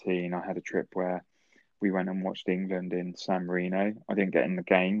 2013, I had a trip where we went and watched England in San Marino. I didn't get in the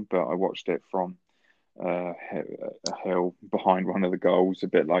game, but I watched it from a hill behind one of the goals, a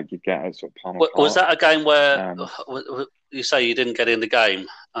bit like you get at sort of Palmer Park. Was that a game where you say you didn't get in the game?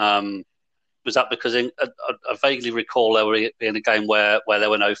 Was that because I vaguely recall there being a game where there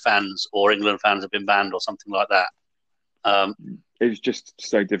were no fans or England fans had been banned or something like that? It was just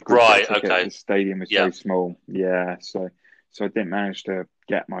so difficult. Right, okay. The stadium was so small. Yeah, so I didn't manage to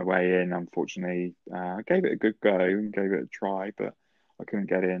get my way in, unfortunately. I gave it a good go and gave it a try, but I couldn't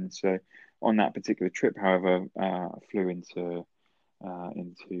get in. So on that particular trip, however, I flew into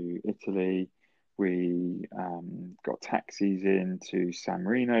Italy. We got taxis into San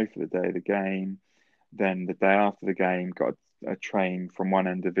Marino for the day of the game. Then the day after the game, got a train from one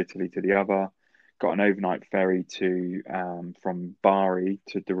end of Italy to the other. Got an overnight ferry from Bari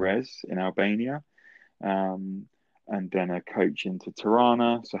to Durrës in Albania, and then a coach into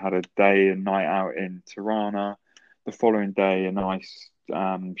Tirana. So had a day and night out in Tirana. The following day, a nice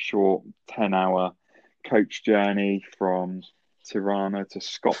short 10-hour coach journey from Tirana to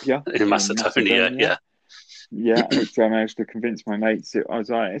Skopje in Macedonia. Yeah, which I managed to convince my mates. I was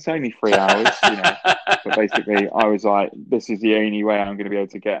like, it's only 3 hours, but basically I was like, this is the only way I'm going to be able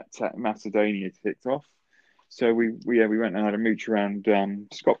to get Macedonia ticked off. So we went and had a mooch around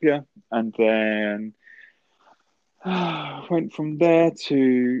Skopje, and then went from there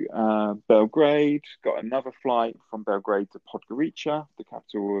to Belgrade. Got another flight from Belgrade to Podgorica, the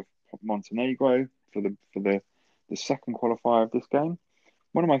capital of Montenegro, for the second qualifier of this game.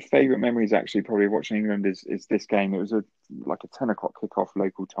 One of my favourite memories, actually, probably watching England is this game. It was like a 10 o'clock kickoff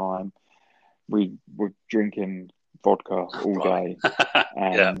local time. We were drinking vodka all day,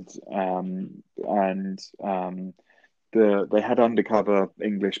 and they had undercover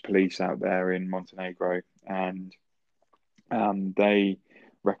English police out there in Montenegro, and they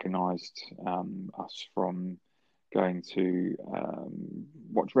recognised us from going to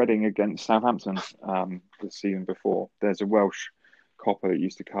watch Reading against Southampton the season before. There's a Welsh copper that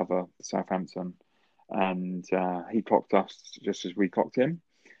used to cover Southampton, and he clocked us just as we clocked him,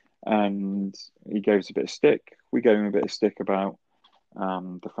 and he gave us a bit of stick. We gave him a bit of stick about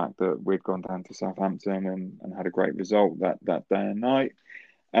the fact that we'd gone down to Southampton and had a great result that day and night,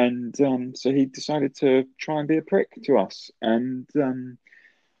 and so he decided to try and be a prick to us, and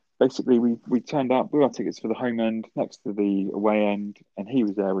basically we turned up. We got tickets for the home end next to the away end, and he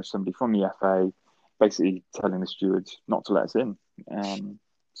was there with somebody from the FA, basically telling the stewards not to let us in.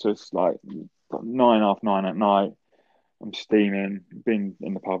 So it's like 9:30 at night. I'm steaming, been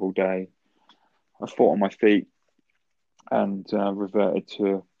in the pub all day. I fought on my feet and reverted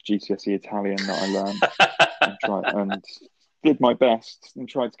to GCSE Italian that I learned and did my best and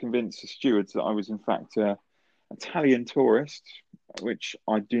tried to convince the stewards that I was in fact a Italian tourist, which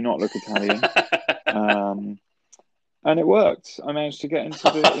I do not look Italian. And it worked. I managed to get into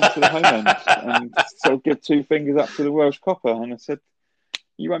the home end and sort of give two fingers up to the Welsh copper. And I said,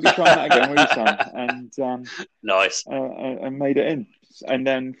 "You won't be trying that again, will you, son?" And Nice. And made it in. And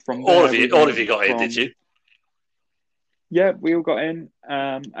then from all there, of you got in, did you? Yeah, we all got in.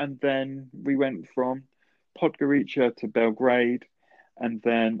 And then we went from Podgorica to Belgrade. And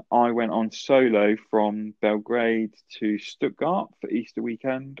then I went on solo from Belgrade to Stuttgart for Easter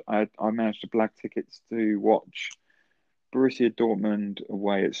weekend. I managed to blag tickets to watch Borussia Dortmund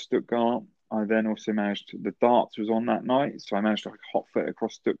away at Stuttgart. I then also the darts was on that night, so I managed to hot foot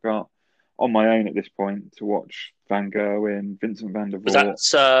across Stuttgart on my own at this point to watch Van Gerwen, Vincent van der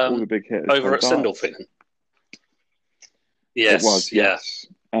Voort, all the big hitters. Over at Sindelfingen? Yes, it was. Yes,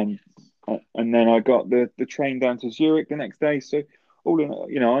 and then I got the train down to Zurich the next day. So all in,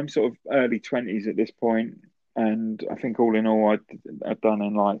 I'm sort of early 20s at this point, and I think all in all, I'd done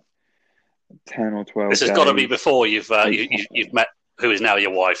in like 10 or 12 This has days. got to be before you've met who is now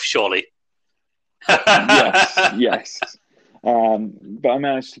your wife, surely. Yes. But I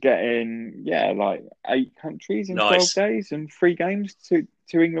managed to get in, like 8 countries in 12 days and 3 games, two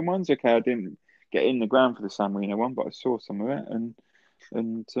England ones. Okay, I didn't get in the ground for the San Marino one, but I saw some of it, and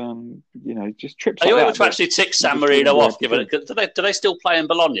just trips. Are you like able to actually tick San Marino off? Do they still play in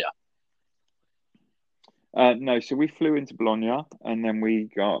Bologna? No, so we flew into Bologna, and then we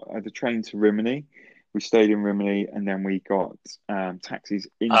got the train to Rimini. We stayed in Rimini, and then we got taxis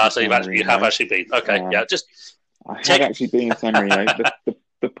into so San Marino. You have actually been. Okay, I had actually been in San Marino.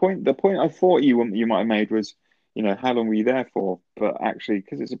 The point I thought you might have made was, how long were you there for? But actually,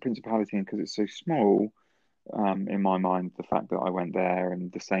 because it's a principality and because it's so small, in my mind, the fact that I went there,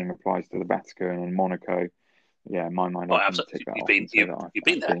 and the same applies to the Vatican and Monaco. Yeah, in my mind, I can tick that off. You've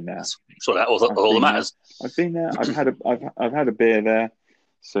been there. So that all that matters. I've been there. I've had a beer there.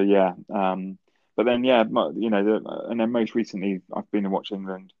 So yeah. But then and then most recently I've been to watch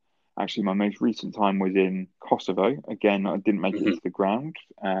England. Actually, my most recent time was in Kosovo. Again, I didn't make it into the ground.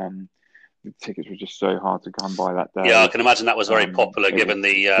 The tickets were just so hard to come by that day. Yeah, I can imagine that was very popular given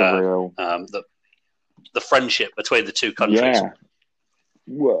the friendship between the two countries. Yeah.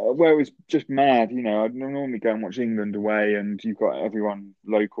 Well, it was just mad. I'd normally go and watch England away, and you've got everyone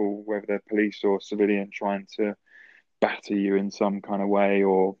local, whether they're police or civilian, trying to batter you in some kind of way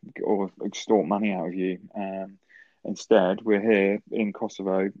or extort money out of you. Instead, we're here in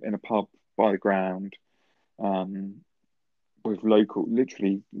Kosovo in a pub by the ground, with local.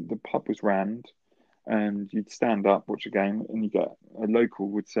 Literally, the pub was rammed, and you'd stand up, watch a game, and a local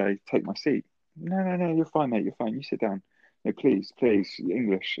would say, "Take my seat." No, you're fine, mate. You're fine. You sit down. No, please,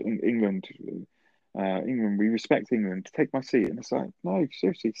 English, England, England. We respect England. Take my seat. And it's like, no,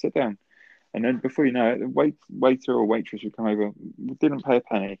 seriously, sit down. And then before you know it, the waiter or waitress would come over. Didn't pay a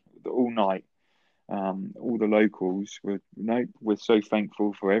penny all night. All the locals we're so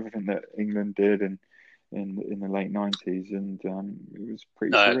thankful for everything that England did in the late 90s, and it was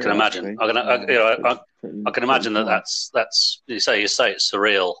pretty. I can imagine. I can imagine that's you say it's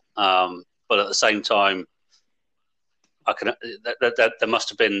surreal, but at the same time, there must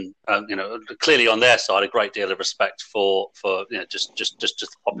have been clearly on their side a great deal of respect for just the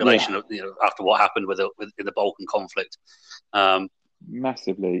population of after what happened in the Balkan conflict.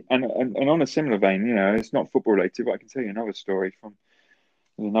 Massively, and on a similar vein, it's not football related, but I can tell you another story from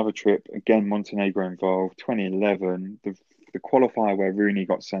another trip. Again, Montenegro involved. 2011, the qualifier where Rooney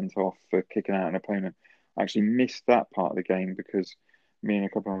got sent off for kicking out an opponent. I actually missed that part of the game because me and a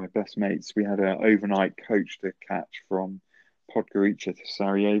couple of my best mates, we had an overnight coach to catch from Podgorica to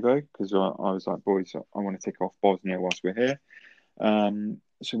Sarajevo because I was like, boys, I want to tick off Bosnia whilst we're here.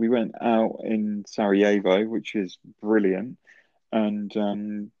 So we went out in Sarajevo, which is brilliant. And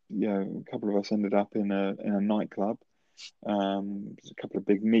a couple of us ended up in a nightclub. A couple of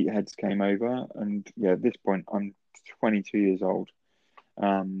big meatheads came over, and at this point I'm 22 years old.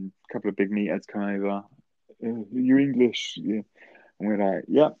 A couple of big meatheads come over. You English? Yeah. And we're like,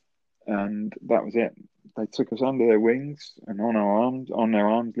 yep. And that was it. They took us under their wings and on their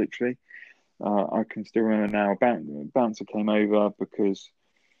arms, literally. I can still remember now. A bouncer came over because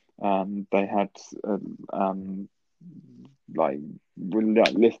they had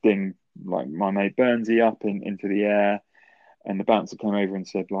lifting my mate Burnsy up into the air, and the bouncer came over and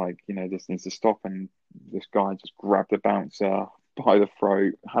said this needs to stop, and this guy just grabbed the bouncer by the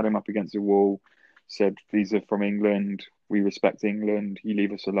throat, had him up against the wall, said, "These are from England, we respect England, you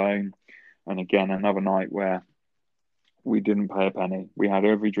leave us alone." And again, another night where we didn't pay a penny. We had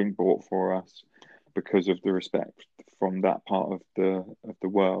every drink bought for us. because of the respect from that part of the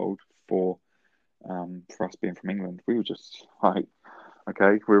world for us being from England. We were just like,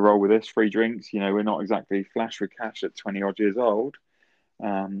 okay, we roll with this, free drinks. We're not exactly flash with cash at 20 odd years old.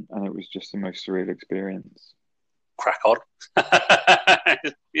 And it was just the most surreal experience. Crack on.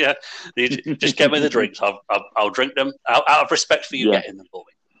 Yeah, you just get me the drinks. I'll drink them out of respect for you getting them for me.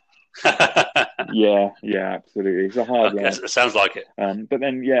 yeah, absolutely. It's a hard life. It sounds like it. But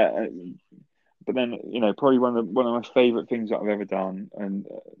then, probably one of my favourite things that I've ever done, and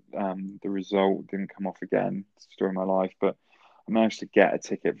the result didn't come off again. It's the story of my life, but I managed to get a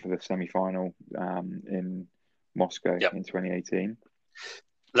ticket for the semi-final in Moscow in 2018.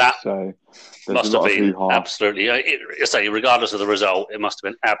 That must have been absolutely. Regardless of the result, it must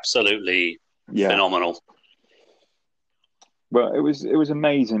have been absolutely phenomenal. Well, it was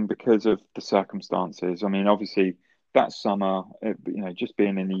amazing because of the circumstances. I mean, obviously that summer, just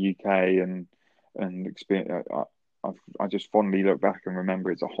being in the UK and experience, I just fondly look back and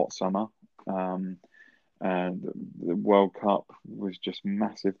remember it's a hot summer, and the World Cup was just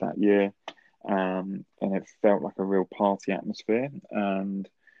massive that year, and it felt like a real party atmosphere. And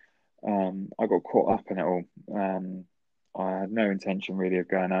I got caught up in it all. I had no intention really of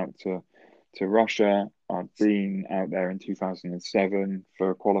going out to Russia. I'd been out there in 2007 for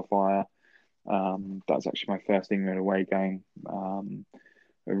a qualifier. That was actually my first England away game. A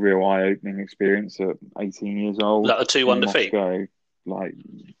real eye-opening experience at 18 years old. Like a 2-1 defeat.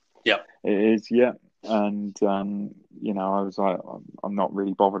 It is, yeah. And I was like, I'm not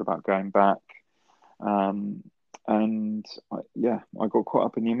really bothered about going back. I got caught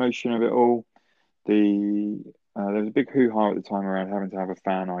up in the emotion of it all. There was a big hoo-ha at the time around having to have a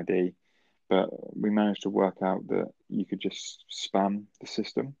fan ID, but we managed to work out that you could just spam the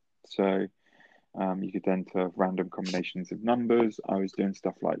system. So you could enter random combinations of numbers. I was doing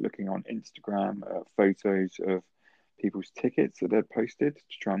stuff like looking on Instagram at photos of people's tickets that they'd posted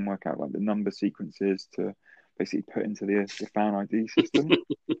to try and work out like the number sequences to basically put into the fan ID system.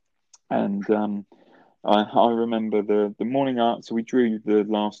 And I remember the morning after, so we drew the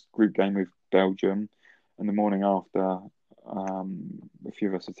last group game with Belgium, and the morning after, a few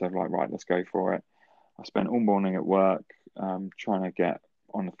of us had said, like, right, let's go for it. I spent all morning at work trying to get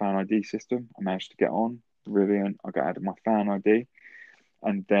on the fan ID system. I managed to get on. Brilliant. I got added my fan ID.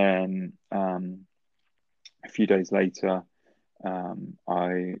 And then a few days later,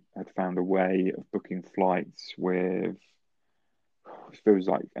 I had found a way of booking flights with, it feels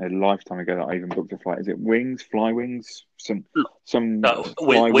like a lifetime ago that I even booked a flight. Is it Wings, Fly Wings? Some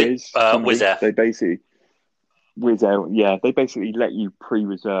Flywiz. Wizz Air. They basically, Wizz Air, yeah, they basically let you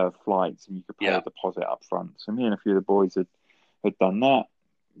pre-reserve flights and you could pay a deposit up front. So me and a few of the boys had done that.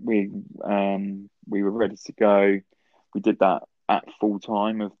 We were ready to go. We did that at full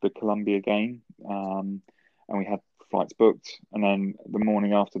time of the Colombia game, and we had flights booked. And then the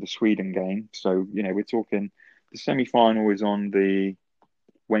morning after the Sweden game, so we're talking the semi-final is on the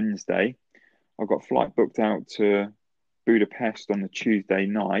Wednesday. I got a flight booked out to Budapest on the Tuesday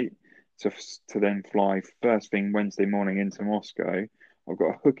night to then fly first thing Wednesday morning into Moscow. I've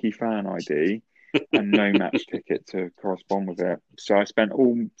got a hooky fan ID and no match ticket to correspond with it. So I spent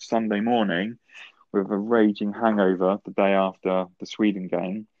all Sunday morning with a raging hangover the day after the Sweden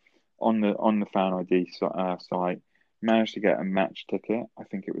game on the fan ID site. Managed to get a match ticket. I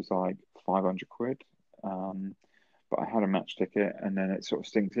think it was like 500 quid. But I had a match ticket, and then it sort of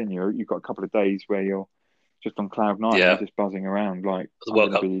sinks in. You've got a couple of days where you're just on cloud nine, you're just buzzing around like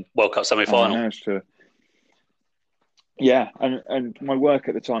the World Cup semi-final. And my work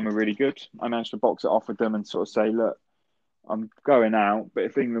at the time were really good. I managed to box it off with them and sort of say, look, I'm going out, but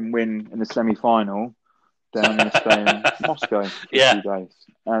if England win in the semi-final, then I'm going to stay in Moscow for a few days.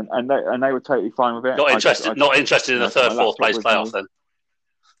 And they were totally fine with it. Not interested in the third, fourth place playoff then.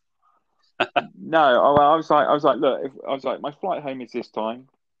 No, I was like, look, my flight home is this time,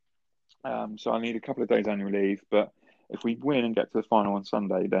 so I need a couple of days annual leave. But if we win and get to the final on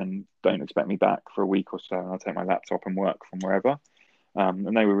Sunday, then don't expect me back for a week or so, and I'll take my laptop and work from wherever.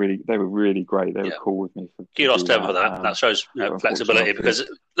 And they were really great. They were cool with me. Kudos to them for that. That shows flexibility because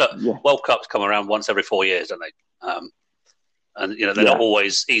look, World Cups come around once every 4 years, don't they? And they're not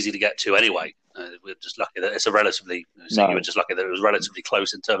always easy to get to anyway. We're just lucky that it's a relatively. You were just lucky that it was relatively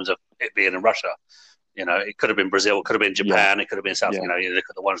close in terms of it being in Russia. It could have been Brazil, it could have been Japan, it could have been South. You look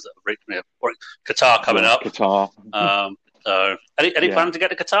at the ones that or Qatar coming up. Qatar. So, any plan to get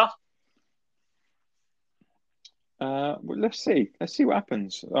to Qatar? Well, let's see what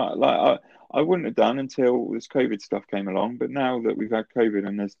happens. I wouldn't have done until this COVID stuff came along, but now that we've had COVID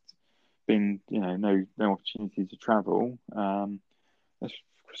and there's been no opportunity to travel, let's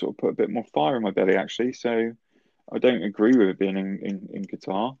sort of put a bit more fire in my belly, actually. So I don't agree with it being in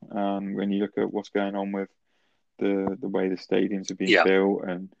Qatar. When you look at what's going on with the way the stadiums are being Yeah. built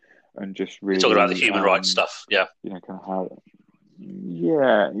and just You're really talking about the human rights stuff. Yeah. kind of how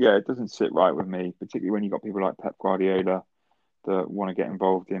it doesn't sit right with me, particularly when you've got people like Pep Guardiola that want to get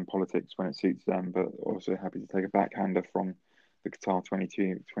involved in politics when it suits them, but also happy to take a backhander from the Qatar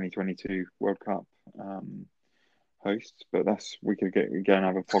 2022 World Cup hosts. But we could go and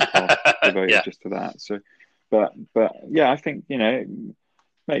have a podcast devoted just to that. So, but yeah, I think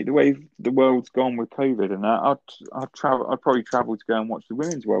mate, the way the world's gone with COVID and that, I'd probably travel to go and watch the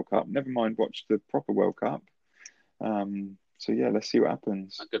Women's World Cup. Never mind watch the proper World Cup. So yeah, let's see what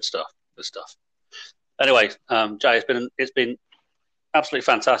happens. Good stuff. Anyway, Jay, it's been absolutely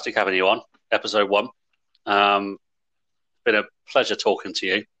fantastic having you on episode 1. It's been a pleasure talking to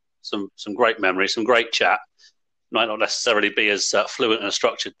you. Some great memories, some great chat. Might not necessarily be as fluent and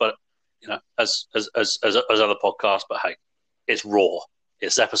structured, but as other podcasts. But hey, it's raw.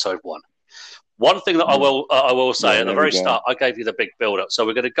 It's episode 1. One thing that I will say at the very start, I gave you the big build up. So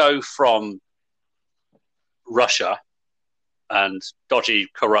we're going to go from Russia and dodgy,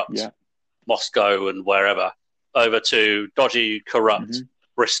 corrupt Moscow and wherever over to dodgy, corrupt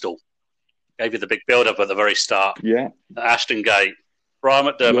Bristol. Gave you the big build up at the very start. Yeah. Ashton Gate, Brian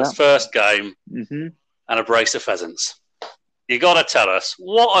McDermott's first game, and a brace of pheasants. You got to tell us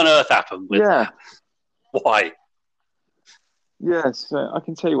what on earth happened with that. Why? Yes, I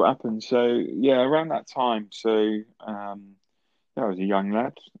can tell you what happened. So around that time, I was a young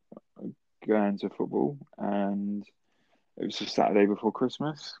lad going to football, and it was a Saturday before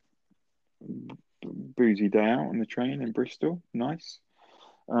Christmas. Boozy day out on the train in Bristol. Nice.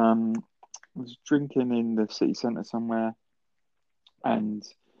 I was drinking in the city centre somewhere, and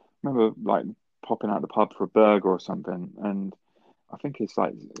I remember like popping out the pub for a burger or something, and I think it's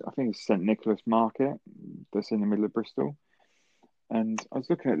St Nicholas Market that's in the middle of Bristol. And I was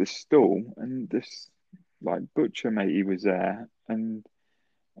looking at this stall, and this like butcher mate, he was there, and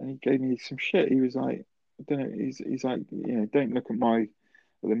he gave me some shit. He was like, I don't know. He's like, don't look at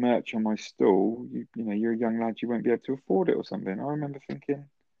the merch on my stall. You're a young lad. You won't be able to afford it or something. I remember thinking,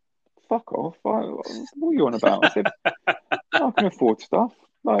 fuck off. What are you on about? I said, I can afford stuff.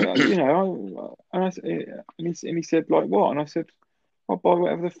 Like, and he said, like, what? And I said, I'll buy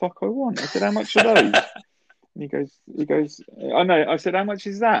whatever the fuck I want. I said, how much are those? And he goes, I know. I said, how much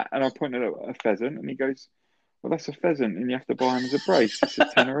is that? And I pointed at a pheasant, and he goes, well, that's a pheasant, and you have to buy them as a brace. It's a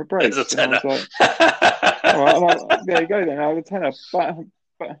tenner a brace. It's a tenner. And I was like, all right, there you go then. I'll have a tenner.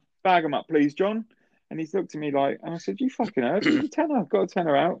 Bag them up, please, John. And he's looked at me like, and I said, you fucking heard, it's a tenner. I've got a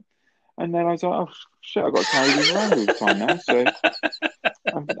tenner out. And then I was like, oh shit, I've got to carry these around all the time now. So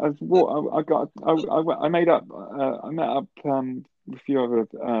I met up with a few other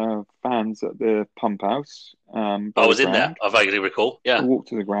fans at the pump house. I was in there. I vaguely recall. Yeah, I walked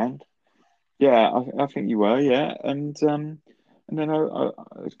to the ground. Yeah, I think you were. Yeah, and then I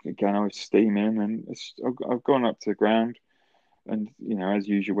was steaming, and I've gone up to the ground, and as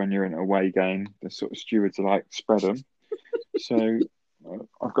usual when you're in an away game, the sort of stewards are like spread them. So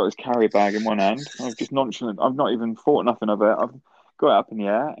I've got his carrier bag in one hand. I've just nonchalant. I've not even thought nothing of it. I've got it up in the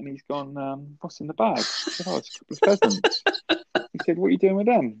air, and he's gone, what's in the bag? I said, oh, it's a couple of pheasants. He said, what are you doing with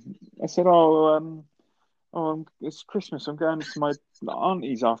them? I said, it's Christmas. I'm going to my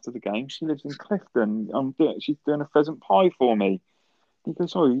auntie's after the game. She lives in Clifton. She's doing a pheasant pie for me. He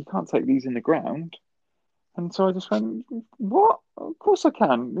goes, oh, you can't take these in the ground. And so I just went, what? Of course I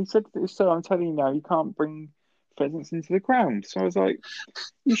can. He said, so I'm telling you now, you can't bring pheasants into the ground. So I was like,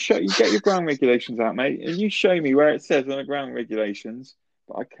 you get your ground regulations out, mate, and you show me where it says on the ground regulations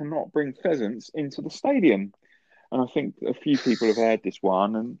that I cannot bring pheasants into the stadium. And I think a few people have heard this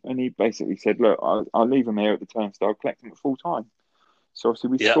one, and he basically said, look, I'll leave them here at the turnstile, collect them at full time. So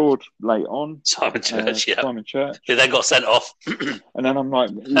obviously we scored late on. Simon Church. He then got sent off. And then I'm like,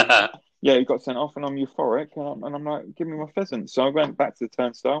 he got sent off, and I'm euphoric, and I'm like, give me my pheasants. So I went back to the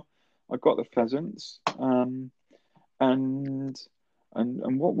turnstile. I got the pheasants, and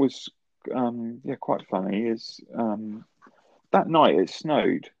what was quite funny is that night it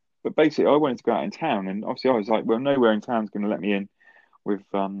snowed, but basically I wanted to go out in town, and obviously I was like, well, nowhere in town's going to let me in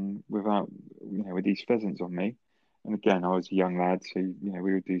without with these pheasants on me. And again, I was a young lad, so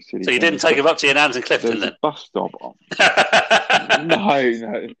we would do silly. So you didn't take him up to your nan's in Clifton then? Bus stop.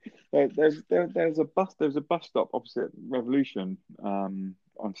 No. There's a bus stop opposite Revolution on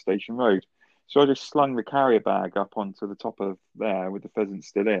Station Road. So I just slung the carrier bag up onto the top of there with the pheasants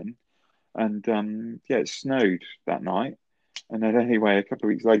still in, and it snowed that night. And then anyway, a couple of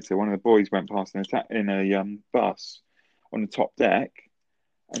weeks later, one of the boys went past in a bus on the top deck,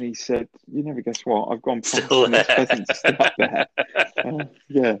 and he said, "You never guess what? I've gone past Still and his there. pheasants still up there."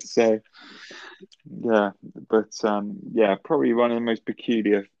 Yeah, so yeah, but yeah, probably one of the most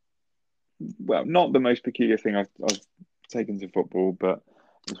peculiar. Well, not the most peculiar thing I've taken to football, but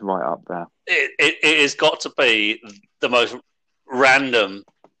it's right up there. It has got to be the most random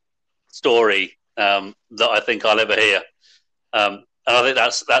story that I think I'll ever hear. And I think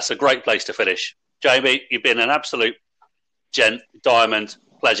that's a great place to finish. Jamie, you've been an absolute gent, diamond,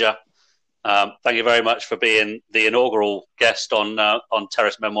 pleasure. Thank you very much for being the inaugural guest on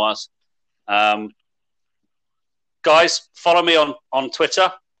Terrace Memoirs. Guys, follow me on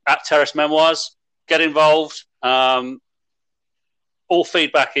Twitter at Terrace Memoirs. Get involved. All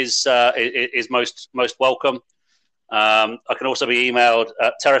feedback is most welcome. I can also be emailed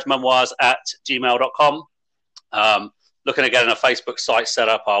at terracememoirs@gmail.com. Looking at getting a Facebook site set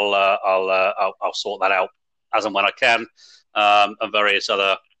up, I'll sort that out as and when I can, and various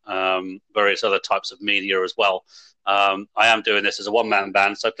other types of media as well. I am doing this as a one-man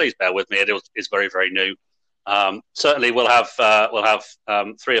band, so please bear with me. It is very, very new. Certainly, we'll have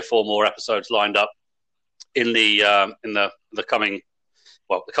 3 or 4 more episodes lined up in the coming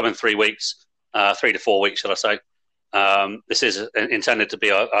 3 weeks, 3 to 4 weeks, shall I say? This is intended to be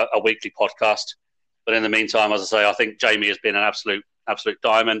a weekly podcast. But in the meantime, as I say, I think Jamie has been an absolute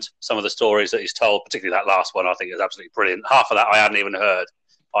diamond. Some of the stories that he's told, particularly that last one, I think is absolutely brilliant. Half of that I hadn't even heard.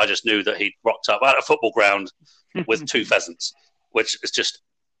 I just knew that he'd rocked up at a football ground with 2 pheasants, which is just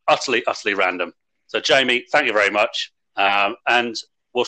utterly random. So, Jamie, thank you very much. And